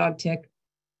brown dog tick.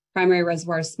 Primary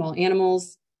reservoir is small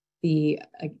animals.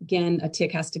 Again, a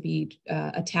tick has to be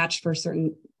attached for a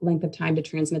certain length of time to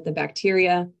transmit the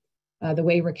bacteria. The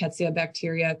way Rickettsia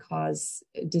bacteria cause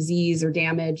disease or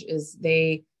damage is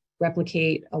they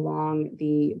replicate along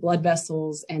the blood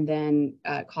vessels and then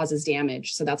causes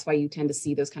damage. So that's why you tend to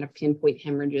see those kind of pinpoint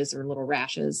hemorrhages or little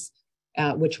rashes,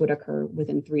 which would occur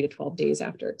within 3 to 12 days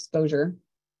after exposure.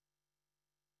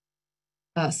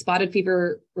 Spotted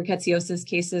fever rickettsiosis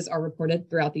cases are reported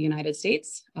throughout the United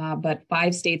States, but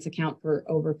 5 states account for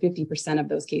over 50% of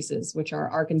those cases, which are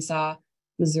Arkansas,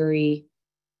 Missouri,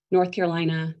 North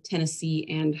Carolina, Tennessee,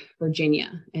 and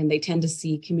Virginia. And they tend to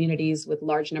see communities with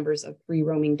large numbers of free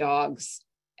roaming dogs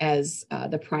as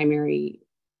the primary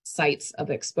sites of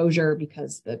exposure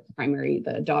because the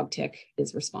dog tick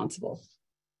is responsible.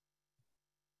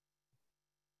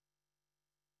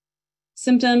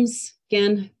 Symptoms,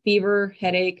 again, fever,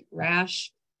 headache,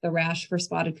 rash. The rash for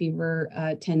spotted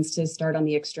fever tends to start on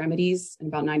the extremities in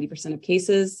about 90% of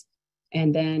cases.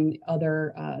 And then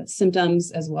other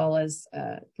symptoms, as well as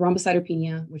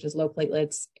thrombocytopenia, which is low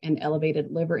platelets, and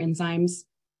elevated liver enzymes.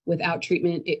 Without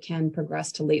treatment, it can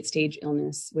progress to late-stage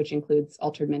illness, which includes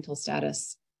altered mental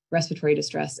status, respiratory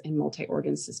distress, and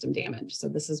multi-organ system damage. So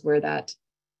this is where that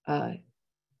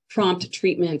prompt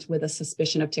treatment with a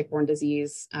suspicion of tick-borne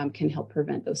disease can help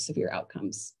prevent those severe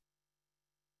outcomes.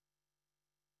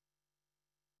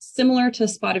 Similar to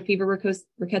spotted fever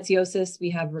rickettsiosis,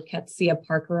 we have Rickettsia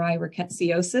parkeri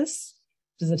rickettsiosis,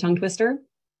 which is a tongue twister.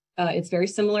 It's very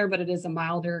similar, but it is a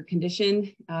milder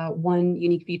condition. One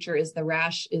unique feature is the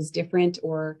rash is different,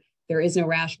 or there is no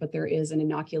rash, but there is an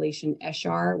inoculation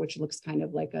eschar, which looks kind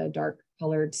of like a dark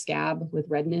colored scab with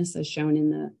redness, as shown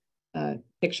in the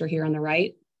picture here on the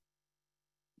right.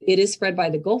 It is spread by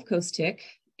the Gulf Coast tick.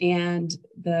 And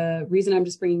the reason I'm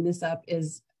just bringing this up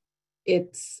is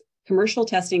commercial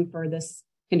testing for this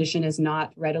condition is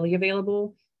not readily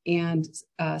available. and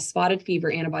spotted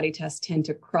fever antibody tests tend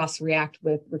to cross-react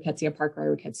with Rickettsia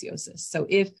parkeri rickettsiosis. So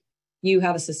if you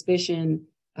have a suspicion,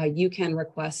 you can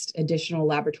request additional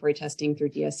laboratory testing through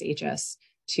DSHS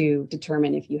to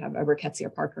determine if you have a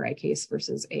Rickettsia parkeri case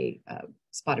versus a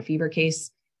spotted fever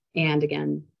case. And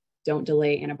again, don't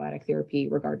delay antibiotic therapy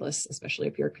regardless, especially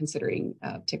if you're considering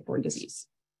tick-borne disease.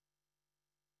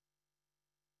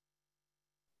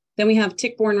 Then we have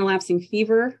tick-borne relapsing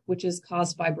fever, which is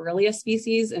caused by Borrelia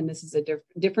species, and this is a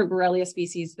different Borrelia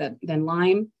species than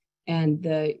Lyme. And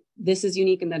this is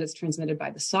unique in that it's transmitted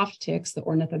by the soft ticks, the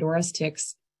Ornithodorus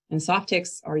ticks. And soft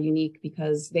ticks are unique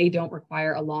because they don't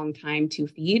require a long time to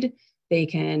feed. They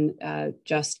can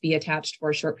just be attached for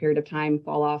a short period of time,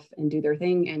 fall off and do their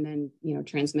thing, and then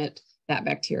transmit that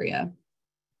bacteria.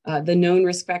 The known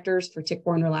risk factors for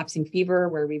tick-borne relapsing fever,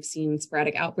 where we've seen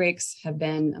sporadic outbreaks, have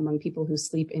been among people who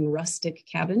sleep in rustic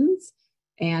cabins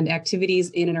and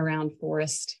activities in and around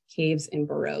forest, caves, and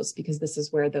burrows, because this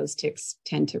is where those ticks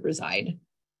tend to reside.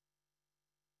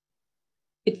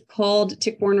 It's called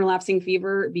tick-borne relapsing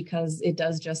fever because it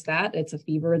does just that. It's a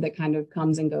fever that kind of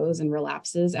comes and goes and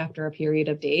relapses after a period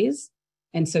of days.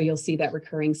 And so you'll see that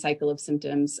recurring cycle of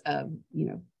symptoms of,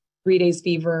 3 days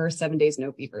fever, 7 days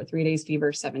no fever, 3 days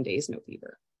fever, 7 days no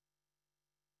fever.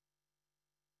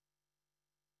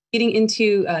 Getting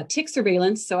into tick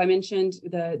surveillance. So I mentioned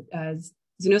the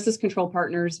Zoonosis Control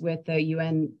partners with the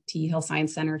UNT Health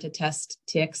Science Center to test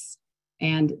ticks.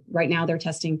 And right now they're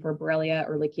testing for Borrelia,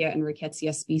 Ehrlichia, and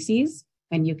Rickettsia species.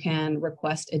 And you can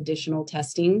request additional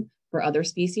testing for other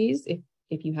species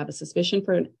if you have a suspicion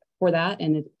for that,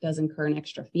 and it does incur an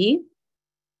extra fee.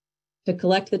 To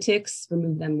collect the ticks,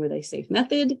 remove them with a safe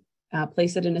method,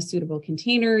 place it in a suitable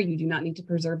container. You do not need to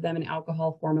preserve them in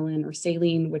alcohol, formalin, or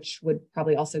saline, which would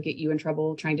probably also get you in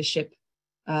trouble trying to ship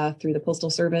through the Postal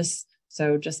Service.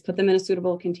 So just put them in a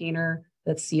suitable container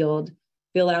that's sealed,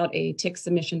 fill out a tick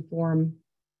submission form,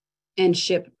 and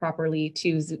ship properly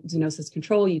to Zoonosis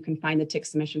Control. You can find the tick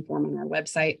submission form on our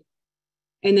website.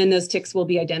 And then those ticks will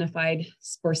be identified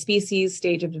for species,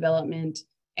 stage of development,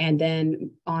 and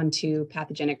then on to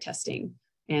pathogenic testing.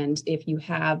 And if you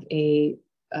have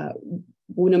no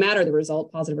matter the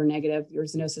result, positive or negative, your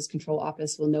Zoonosis Control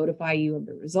office will notify you of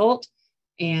the result.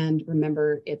 And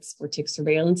remember, it's for tick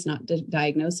surveillance, not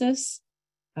diagnosis.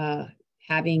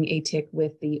 Having a tick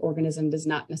with the organism does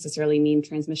not necessarily mean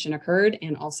transmission occurred.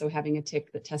 And also having a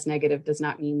tick that tests negative does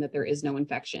not mean that there is no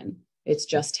infection. It's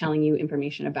just telling you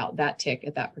information about that tick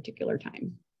at that particular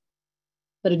time.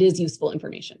 But it is useful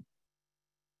information.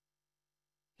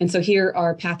 And so here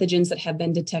are pathogens that have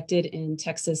been detected in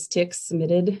Texas ticks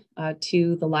submitted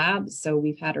to the lab. So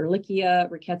we've had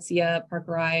Ehrlichia, Rickettsia,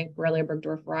 parkeri, Borrelia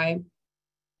burgdorferi,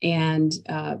 and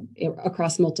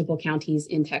across multiple counties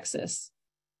in Texas.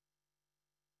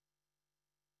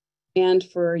 And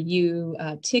for you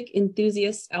tick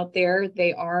enthusiasts out there,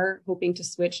 they are hoping to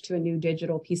switch to a new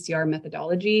digital PCR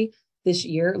methodology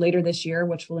later this year,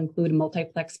 which will include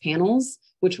multiplex panels,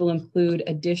 which will include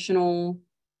additional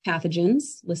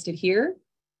pathogens listed here,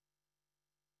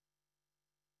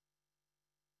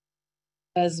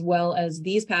 as well as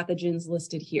these pathogens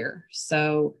listed here.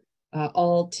 So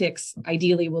all ticks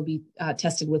ideally will be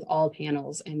tested with all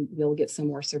panels, and we'll get some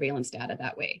more surveillance data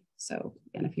that way. So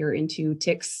again, if you're into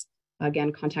ticks,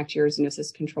 again, contact your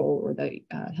Zoonosis Control or the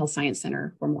Health Science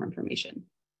Center for more information.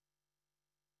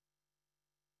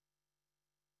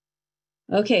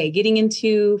 Okay, getting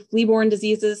into flea-borne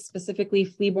diseases, specifically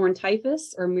flea-borne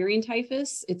typhus or murine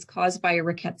typhus. It's caused by a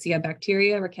Rickettsia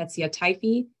bacteria, Rickettsia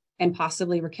typhi, and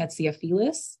possibly Rickettsia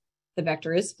felis. The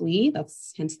vector is flea,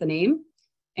 that's hence the name.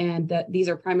 And these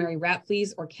are primary rat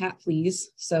fleas or cat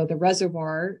fleas. So the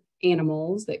reservoir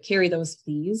animals that carry those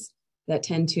fleas that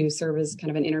tend to serve as kind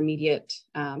of an intermediate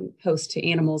host to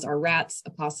animals are rats,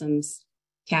 opossums,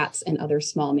 cats, and other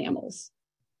small mammals.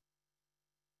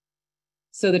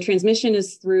 So the transmission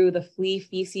is through the flea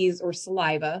feces or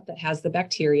saliva that has the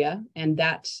bacteria, and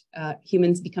that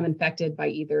humans become infected by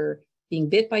either being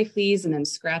bit by fleas and then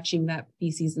scratching that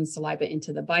feces and saliva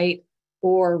into the bite,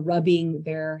 or rubbing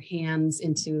their hands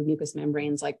into mucous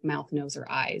membranes like mouth, nose,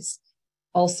 or eyes.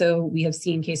 Also, we have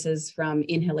seen cases from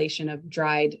inhalation of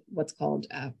dried, what's called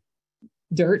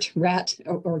dirt, rat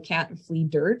or cat flea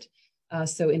dirt.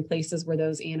 So in places where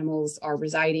those animals are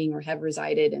residing or have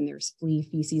resided and there's flea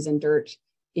feces and dirt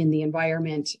in the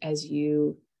environment, as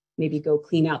you maybe go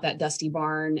clean out that dusty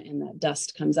barn and that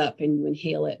dust comes up and you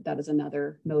inhale it, that is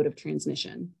another mode of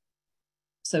transmission.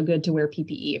 So good to wear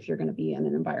PPE if you're going to be in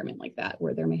an environment like that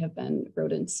where there may have been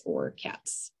rodents or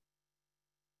cats.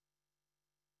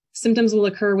 Symptoms will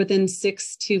occur within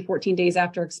 6 to 14 days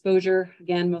after exposure.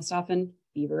 Again, most often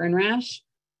fever and rash.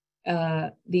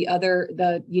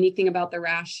 The unique thing about the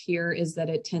rash here is that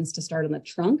it tends to start on the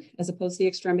trunk as opposed to the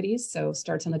extremities. So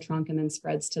starts on the trunk and then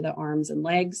spreads to the arms and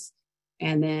legs.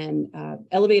 And then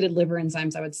elevated liver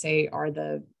enzymes, I would say, are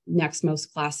the next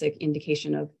most classic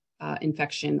indication of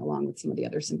infection, along with some of the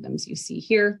other symptoms you see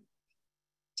here.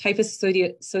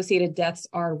 Typhus-associated deaths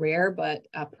are rare, but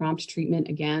prompt treatment,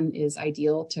 again, is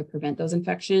ideal to prevent those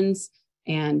infections.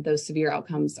 And those severe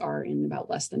outcomes are in about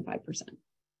less than 5%.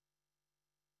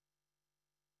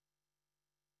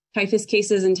 Typhus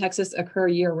cases in Texas occur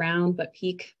year-round, but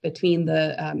peak between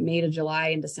the May to July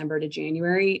and December to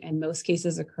January, and most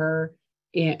cases occur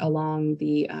along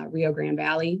the Rio Grande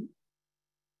Valley.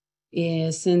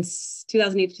 Since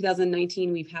 2008 to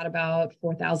 2019, we've had about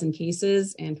 4,000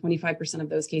 cases, and 25% of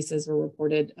those cases were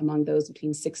reported among those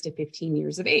between 6 to 15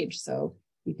 years of age. So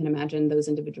you can imagine those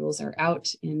individuals are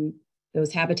out in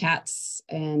those habitats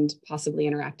and possibly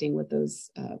interacting with those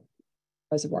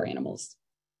reservoir animals.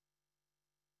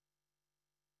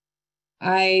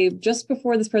 Just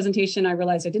before this presentation, I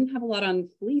realized I didn't have a lot on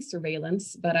flea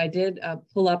surveillance, but I did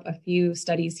pull up a few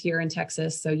studies here in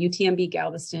Texas. So UTMB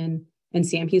Galveston and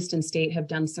Sam Houston State have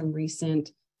done some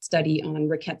recent study on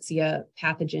rickettsia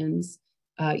pathogens.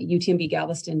 UTMB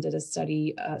Galveston did a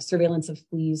study, surveillance of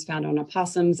fleas found on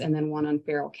opossums and then one on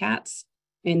feral cats.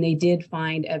 And they did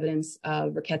find evidence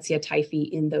of rickettsia typhi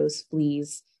in those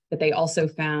fleas, but they also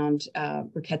found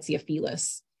rickettsia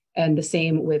felis. And the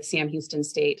same with Sam Houston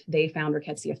State. They found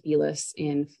rickettsia felis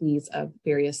in fleas of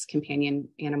various companion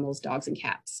animals, dogs and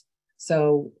cats.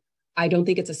 So I don't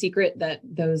think it's a secret that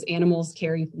those animals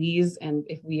carry fleas. And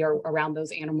if we are around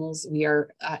those animals, we are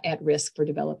at risk for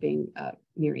developing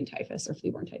murine typhus or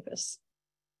flea-borne typhus.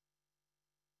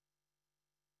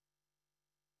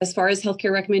 As far as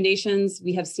healthcare recommendations,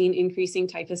 we have seen increasing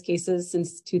typhus cases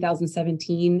since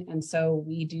 2017. And so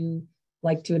we do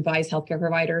like to advise healthcare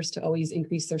providers to always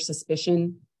increase their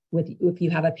suspicion if you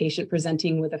have a patient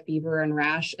presenting with a fever and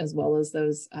rash, as well as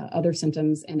those other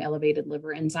symptoms and elevated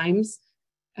liver enzymes.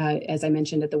 As I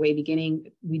mentioned at the way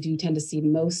beginning, we do tend to see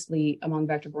mostly among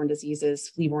vector-borne diseases,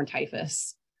 flea-borne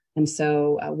typhus. And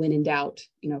so when in doubt,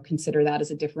 consider that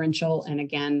as a differential. And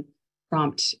again,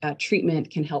 prompt treatment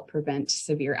can help prevent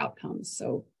severe outcomes.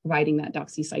 So providing that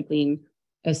doxycycline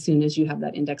as soon as you have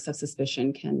that index of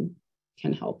suspicion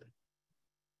can help.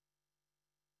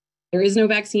 There is no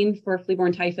vaccine for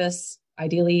flea-borne typhus.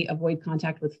 Ideally, avoid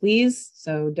contact with fleas.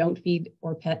 So don't feed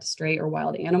or pet stray or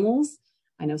wild animals.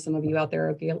 I know some of you out there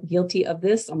are guilty of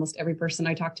this. Almost every person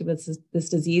I talk to with this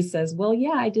disease says, well,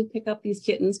 yeah, I did pick up these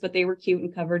kittens, but they were cute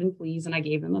and covered in fleas and I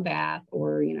gave them a bath,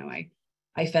 or,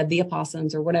 I fed the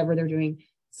opossums or whatever they're doing.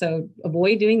 So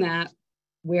avoid doing that.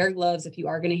 Wear gloves if you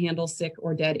are going to handle sick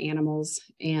or dead animals,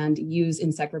 and use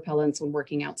insect repellents when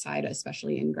working outside,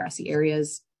 especially in grassy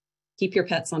areas. Keep your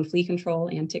pets on flea control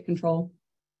and tick control,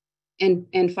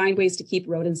 and find ways to keep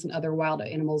rodents and other wild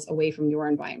animals away from your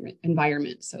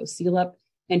environment. So seal up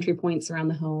entry points around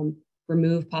the home,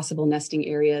 remove possible nesting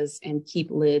areas, and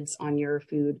keep lids on your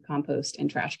food, compost, and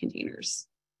trash containers.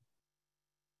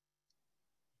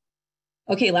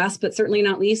 Okay, last but certainly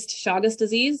not least, Chagas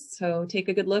disease. So take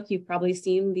a good look. You've probably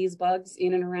seen these bugs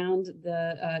in and around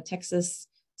the Texas,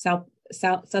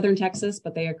 southern Texas,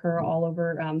 but they occur all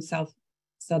over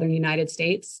southern United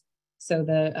States. So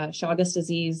the Chagas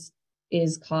disease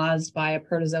is caused by a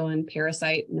protozoan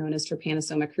parasite known as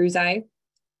Trypanosoma cruzi,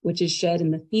 which is shed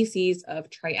in the feces of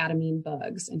triatomine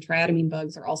bugs. And triatomine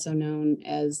bugs are also known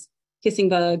as kissing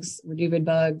bugs, reduvid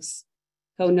bugs,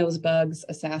 cone-nose bugs,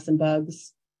 assassin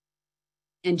bugs,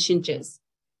 and chinches.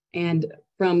 And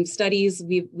from studies,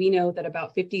 we know that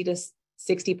about 50 to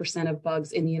 60% of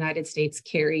bugs in the United States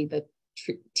carry the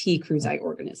T. cruzi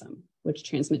organism, which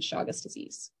transmits Chagas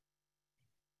disease.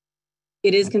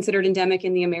 It is considered endemic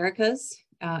in the Americas.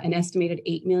 An estimated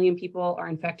 8 million people are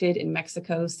infected in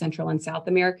Mexico, Central and South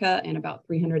America, and about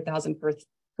 300,000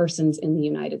 persons in the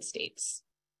United States.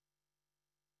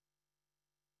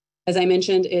 As I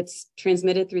mentioned, it's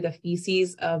transmitted through the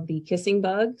feces of the kissing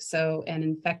bug. So an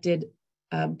infected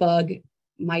bug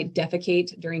might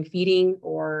defecate during feeding,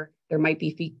 or there might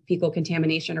be fecal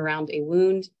contamination around a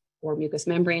wound or mucous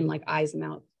membrane like eyes,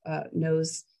 mouth,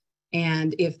 nose.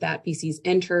 And if that feces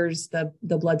enters the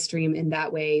bloodstream in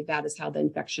that way, that is how the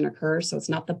infection occurs. So it's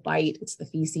not the bite, it's the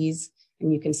feces.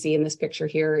 And you can see in this picture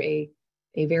here, a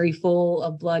very full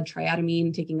of blood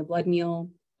triatomine taking a blood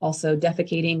meal, also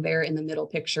defecating there in the middle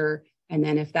picture. And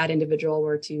then if that individual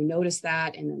were to notice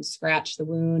that and then scratch the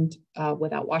wound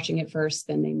without washing it first,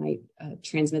 then they might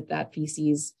transmit that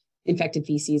feces, infected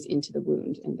feces, into the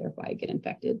wound and thereby get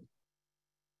infected.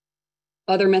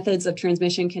 Other methods of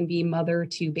transmission can be mother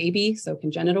to baby, so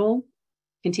congenital,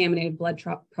 contaminated blood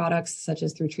products, such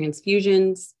as through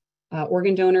transfusions,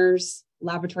 organ donors,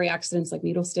 laboratory accidents like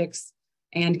needle sticks,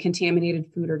 and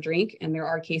contaminated food or drink. And there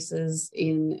are cases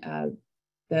in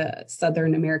the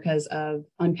Southern Americas of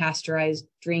unpasteurized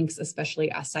drinks, especially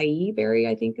acai berry,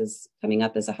 I think is coming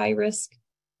up as a high risk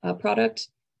product.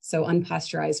 So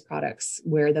unpasteurized products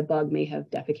where the bug may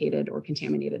have defecated or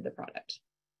contaminated the product.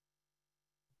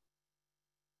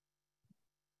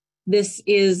 This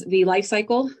is the life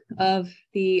cycle of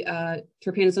the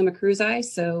Trypanosoma cruzi.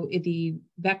 So the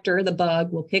vector, the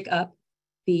bug, will pick up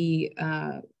the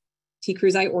T.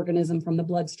 cruzi organism from the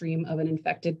bloodstream of an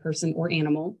infected person or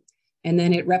animal, and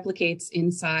then it replicates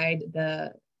inside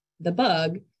the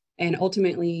bug and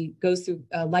ultimately goes through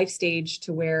a life stage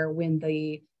to where when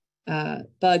the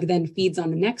bug then feeds on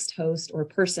the next host or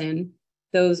person,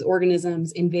 those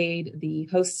organisms invade the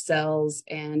host cells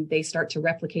and they start to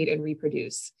replicate and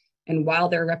reproduce. And while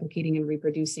they're replicating and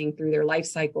reproducing through their life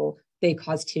cycle, they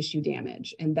cause tissue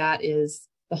damage. And that is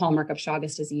the hallmark of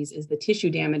Chagas disease, is the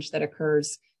tissue damage that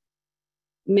occurs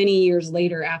many years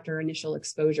later after initial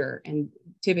exposure and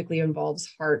typically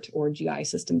involves heart or GI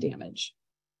system damage.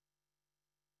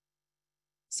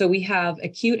 So we have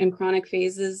acute and chronic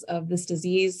phases of this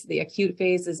disease. The acute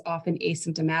phase is often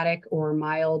asymptomatic or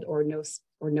mild or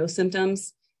no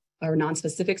symptoms or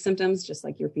non-specific symptoms, just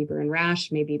like your fever and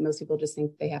rash. Maybe most people just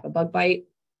think they have a bug bite.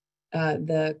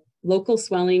 The local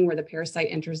swelling where the parasite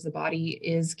enters the body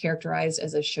is characterized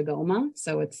as a shigoma.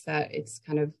 So it's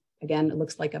kind of, again, it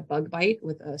looks like a bug bite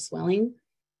with a swelling.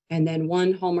 And then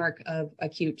one hallmark of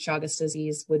acute Chagas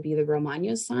disease would be the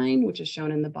Romagn's sign, which is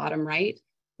shown in the bottom right,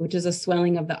 which is a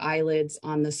swelling of the eyelids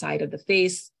on the side of the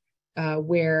face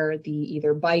where the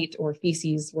either bite or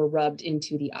feces were rubbed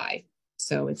into the eye.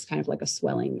 So it's kind of like a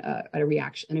swelling, a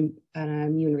reaction, an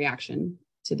immune reaction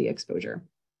to the exposure.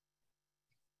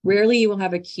 Rarely you will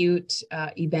have acute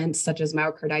events such as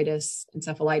myocarditis,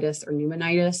 encephalitis, or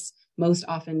pneumonitis. Most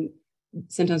often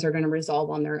symptoms are going to resolve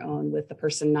on their own with the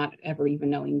person not ever even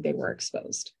knowing they were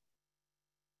exposed.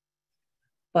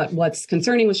 But what's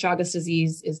concerning with Chagas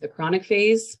disease is the chronic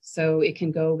phase. So it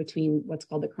can go between what's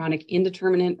called the chronic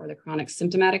indeterminate or the chronic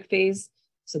symptomatic phase.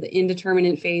 So the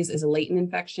indeterminate phase is a latent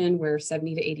infection where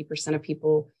 70 to 80% of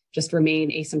people just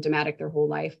remain asymptomatic their whole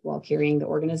life while carrying the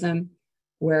organism.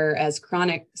 Whereas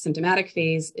chronic symptomatic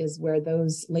phase is where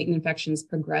those latent infections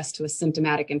progress to a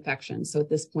symptomatic infection. So at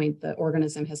this point, the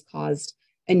organism has caused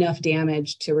enough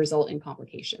damage to result in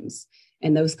complications.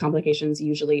 And those complications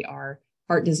usually are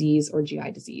heart disease or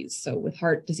GI disease. So with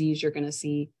heart disease, you're going to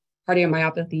see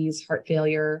cardiomyopathies, heart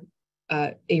failure,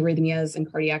 arrhythmias, and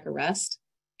cardiac arrest.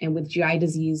 And with GI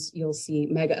disease, you'll see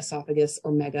megaesophagus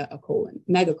or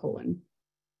megacolon.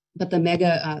 But the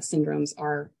mega syndromes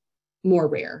are more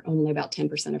rare, only about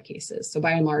 10% of cases. So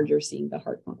by and large, you're seeing the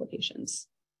heart complications.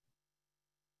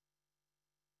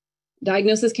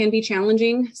 Diagnosis can be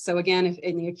challenging. So again, if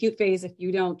in the acute phase, if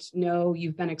you don't know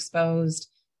you've been exposed,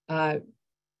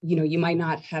 you might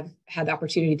not have had the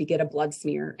opportunity to get a blood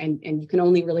smear, and you can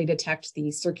only really detect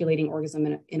the circulating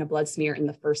organism in a blood smear in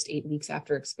the first 8 weeks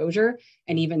after exposure.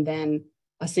 And even then,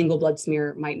 a single blood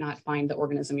smear might not find the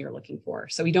organism you're looking for.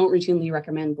 So we don't routinely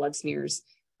recommend blood smears,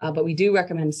 but we do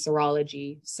recommend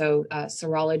serology. So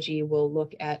serology will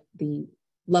look at the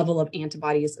level of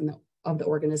antibodies of the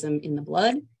organism in the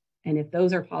blood. And if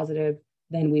those are positive,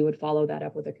 then we would follow that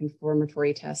up with a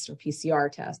confirmatory test or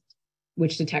PCR test,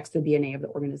 which detects the DNA of the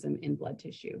organism in blood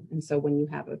tissue. And so when you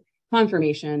have a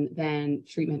confirmation, then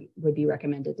treatment would be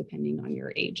recommended depending on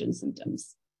your age and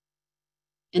symptoms.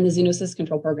 And the zoonosis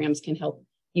control programs can help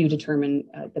you determine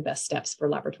the best steps for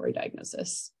laboratory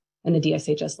diagnosis. And the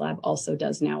DSHS lab also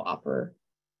does now offer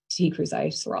T. cruzi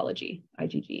serology,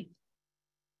 IgG.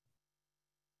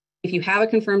 If you have a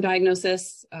confirmed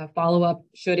diagnosis, follow-up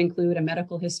should include a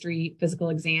medical history, physical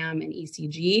exam, and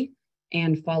ECG.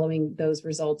 And following those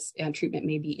results, treatment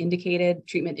may be indicated.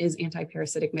 Treatment is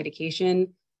antiparasitic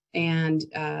medication, and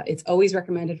it's always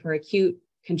recommended for acute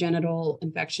congenital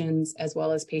infections as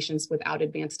well as patients without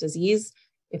advanced disease.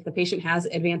 If the patient has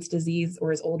advanced disease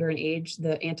or is older in age,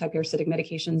 the antiparasitic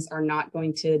medications are not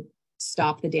going to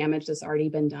stop the damage that's already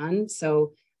been done.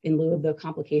 So in lieu of the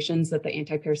complications that the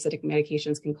antiparasitic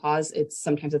medications can cause,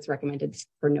 sometimes it's recommended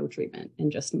for no treatment and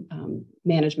just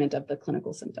management of the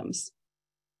clinical symptoms.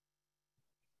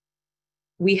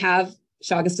 We have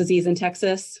Chagas disease in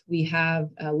Texas. We have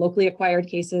locally acquired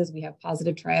cases. We have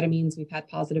positive triatamines. We've had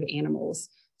positive animals.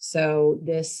 So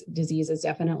this disease is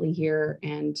definitely here.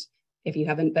 And if you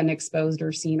haven't been exposed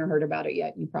or seen or heard about it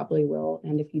yet, you probably will.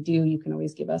 And if you do, you can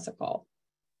always give us a call.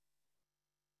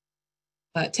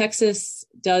 Texas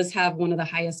does have one of the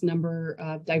highest number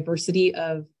of diversity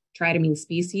of triatamine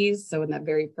species. So in that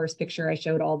very first picture, I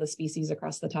showed all the species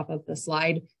across the top of the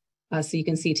slide. So you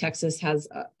can see Texas has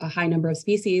a high number of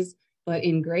species, but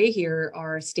in gray here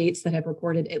are states that have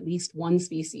reported at least one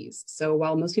species. So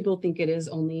while most people think it is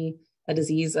only a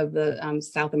disease of the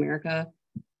South America,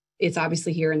 it's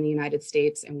obviously here in the United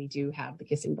States, and we do have the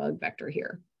kissing bug vector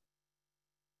here.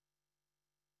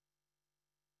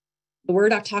 The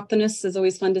word autochthonous is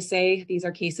always fun to say. These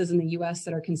are cases in the US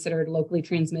that are considered locally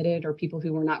transmitted, or people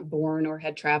who were not born or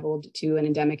had traveled to an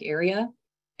endemic area.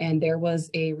 And there was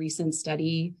a recent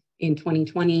study in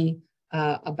 2020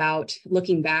 about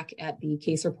looking back at the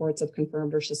case reports of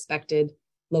confirmed or suspected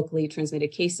locally transmitted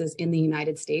cases in the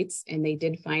United States. And they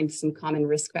did find some common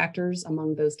risk factors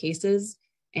among those cases.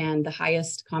 And the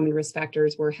highest common risk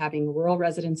factors were having rural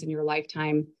residence in your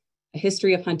lifetime, a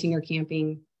history of hunting or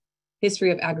camping,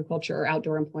 history of agriculture or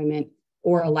outdoor employment,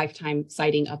 or a lifetime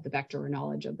sighting of the vector or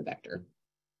knowledge of the vector.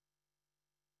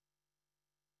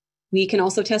 We can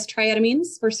also test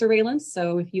triatamines for surveillance.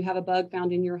 So if you have a bug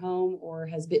found in your home or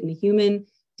has bitten a human,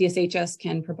 DSHS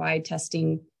can provide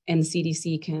testing, and the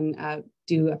CDC can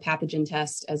do a pathogen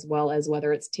test, as well as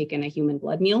whether it's taken a human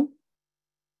blood meal.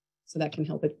 So that can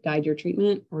help it guide your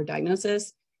treatment or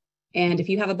diagnosis. And if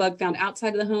you have a bug found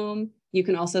outside of the home, you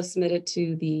can also submit it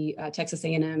to the Texas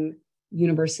A&M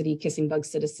University Kissing Bug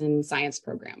Citizen Science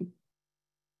Program.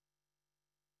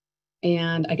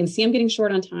 And I can see I'm getting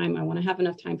short on time. I want to have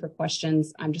enough time for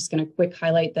questions. I'm just going to quick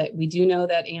highlight that we do know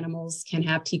that animals can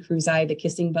have T. cruzi, the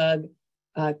kissing bug.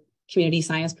 Community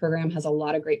Science Program has a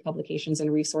lot of great publications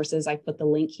and resources. I put the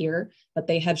link here, but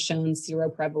they have shown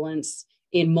seroprevalence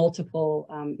in multiple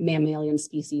mammalian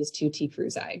species to T.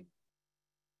 cruzi,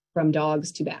 from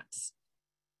dogs to bats.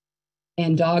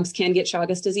 And dogs can get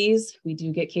Chagas disease. We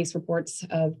do get case reports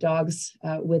of dogs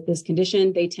with this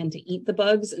condition. They tend to eat the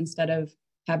bugs instead of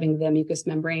having the mucous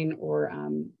membrane or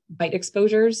bite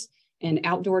exposures. And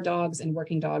outdoor dogs and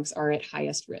working dogs are at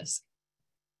highest risk.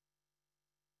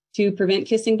 To prevent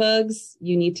kissing bugs,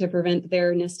 you need to prevent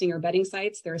their nesting or bedding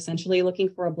sites. They're essentially looking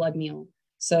for a blood meal.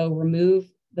 So remove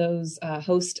those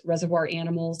host reservoir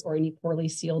animals or any poorly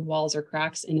sealed walls or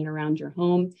cracks in and around your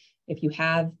home. If you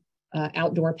have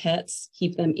outdoor pets,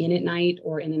 keep them in at night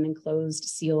or in an enclosed,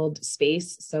 sealed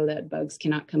space so that bugs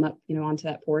cannot come up, onto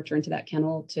that porch or into that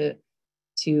kennel to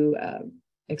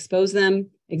expose them.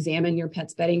 Examine your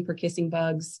pet's bedding for kissing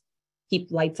bugs.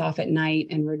 Keep lights off at night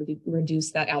and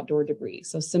reduce that outdoor debris.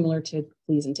 So similar to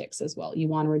fleas and ticks as well. You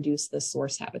want to reduce the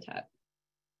source habitat.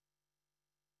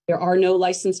 There are no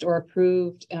licensed or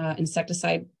approved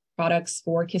insecticide products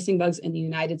for kissing bugs in the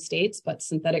United States, but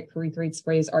synthetic pyrethroid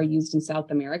sprays are used in South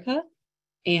America.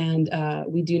 And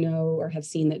we do know or have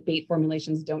seen that bait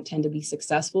formulations don't tend to be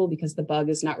successful because the bug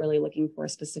is not really looking for a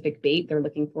specific bait. They're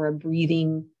looking for a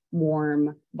breathing,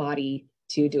 warm body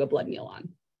to do a blood meal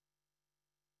on.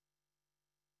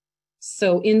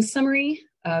 So in summary,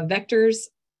 vectors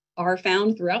are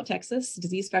found throughout Texas,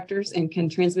 disease vectors, and can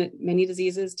transmit many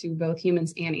diseases to both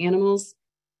humans and animals.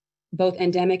 Both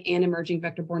endemic and emerging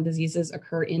vector-borne diseases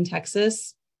occur in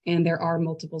Texas, and there are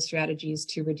multiple strategies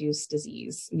to reduce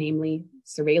disease, namely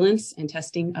surveillance and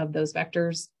testing of those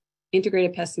vectors,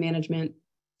 integrated pest management,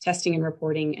 testing and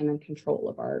reporting, and then control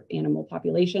of our animal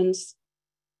populations.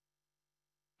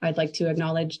 I'd like to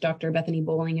acknowledge Dr. Bethany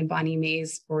Bowling and Bonnie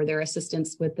Mays for their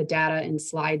assistance with the data and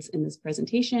slides in this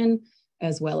presentation,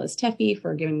 as well as TEPHI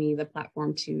for giving me the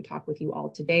platform to talk with you all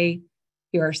today.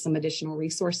 Here are some additional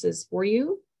resources for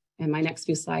you, and my next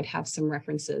few slides have some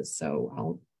references, so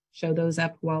I'll show those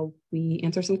up while we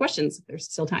answer some questions if there's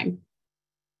still time.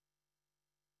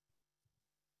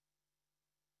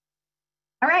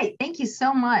 All right, thank you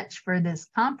so much for this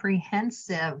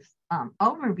comprehensive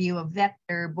overview of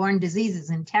vector-borne diseases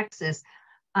in Texas.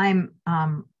 I'm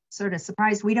sort of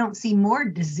surprised we don't see more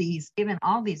disease given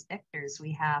all these vectors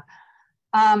we have.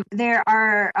 There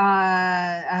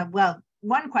are, well,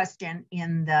 one question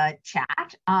in the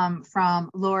chat from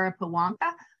Laura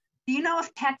Pawanka. Do you know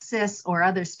if Texas or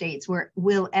other states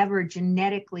will ever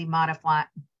genetically modify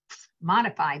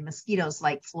mosquitoes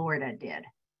like Florida did?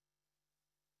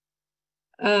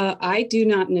 I do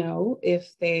not know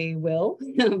if they will,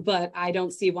 but I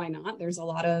don't see why not. There's a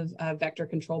lot of vector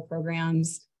control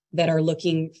programs that are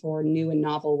looking for new and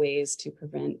novel ways to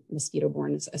prevent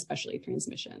mosquito-borne, especially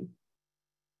transmission.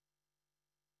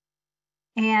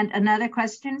 And another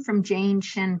question from Jane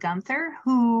Shen Gunther,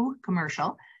 who,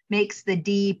 commercial, makes the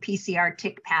D-PCR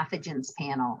tick pathogens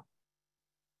panel?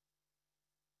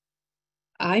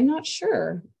 I'm not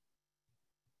sure.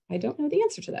 I don't know the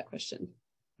answer to that question,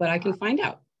 but I can find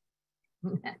out.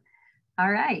 All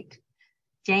right.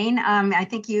 Jane, I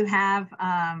think you have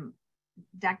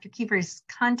Dr. Kieffer's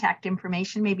contact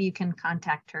information. Maybe you can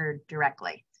contact her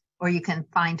directly, or you can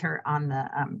find her on the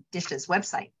DSHS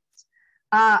website.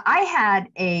 I had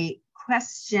a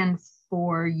question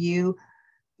for you.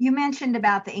 You mentioned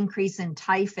about the increase in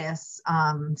typhus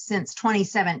since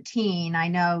 2017. I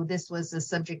know this was the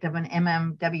subject of an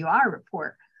MMWR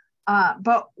report,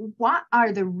 but what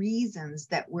are the reasons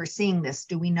that we're seeing this?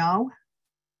 Do we know?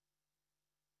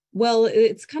 Well,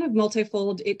 it's kind of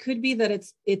multifold. It could be that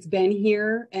it's been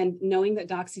here, and knowing that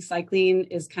doxycycline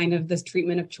is kind of this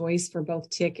treatment of choice for both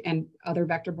tick and other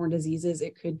vector-borne diseases,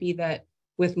 it could be that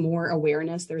with more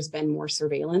awareness, there's been more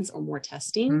surveillance or more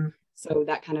testing. Mm-hmm. So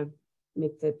that kind of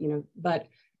makes it, but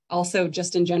also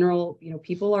just in general,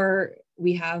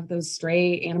 we have those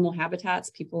stray animal habitats.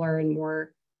 People are in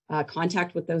more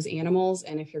contact with those animals.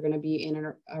 And if you're going to be in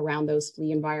and around those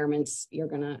flea environments, you're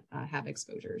going to have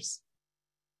exposures.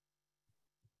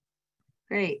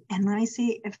 Great. And let me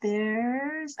see if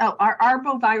are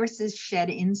arboviruses shed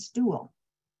in stool?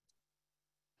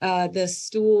 The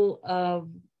stool of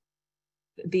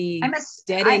the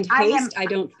dead end host, I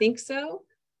don't think so.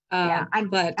 Yeah,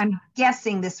 I'm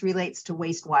guessing this relates to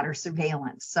wastewater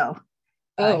surveillance. So,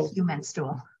 human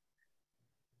stool.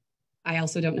 I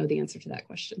also don't know the answer to that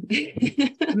question.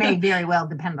 It may very well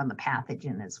depend on the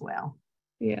pathogen as well.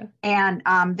 Yeah. And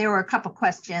there were a couple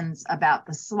questions about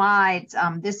the slides.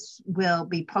 This will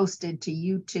be posted to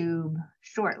YouTube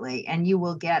shortly, and you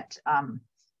will get,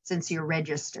 since you're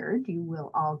registered, you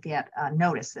will all get a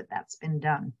notice that that's been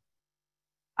done.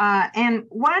 And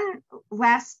one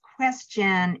last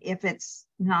question, if it's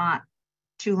not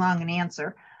too long an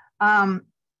answer.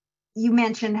 You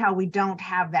mentioned how we don't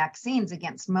have vaccines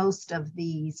against most of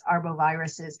these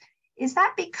arboviruses. Is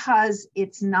that because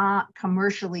it's not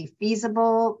commercially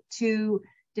feasible to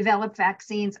develop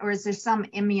vaccines, or is there some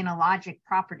immunologic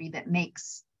property that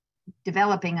makes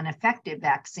developing an effective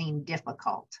vaccine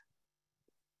difficult?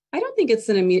 I don't think it's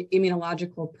an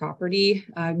immunological property.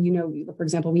 For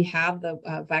example, we have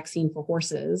the vaccine for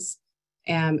horses.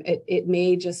 It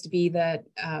may just be that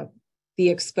the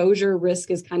exposure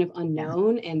risk is kind of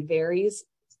unknown and varies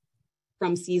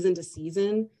from season to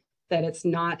season, that it's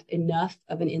not enough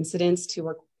of an incidence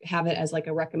to have it as like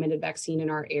a recommended vaccine in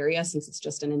our area, since it's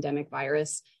just an endemic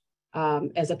virus,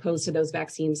 as opposed to those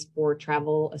vaccines for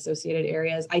travel associated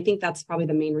areas. I think that's probably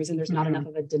the main reason there's not enough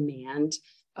of a demand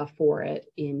for it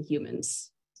in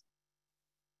humans.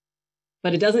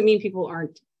 But it doesn't mean people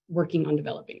aren't working on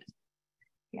developing it.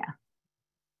 Yeah.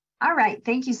 All right.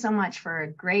 Thank you so much for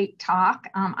a great talk.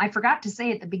 I forgot to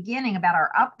say at the beginning about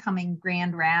our upcoming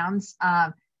Grand Rounds.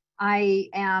 I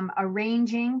am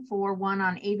arranging for one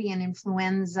on avian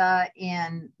influenza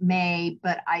in May,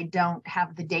 but I don't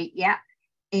have the date yet.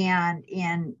 And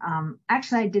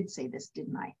actually I did say this,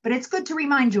 didn't I? But it's good to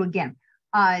remind you again.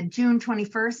 June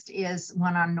 21st is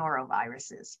one on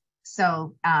noroviruses.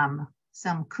 So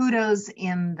some kudos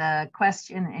in the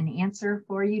question and answer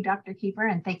for you, Dr. Kieffer.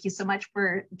 And thank you so much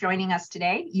for joining us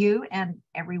today, you and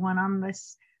everyone on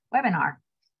this webinar.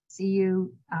 See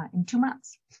you in 2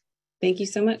 months. Thank you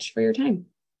so much for your time.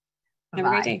 Bye-bye. Have a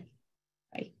great day.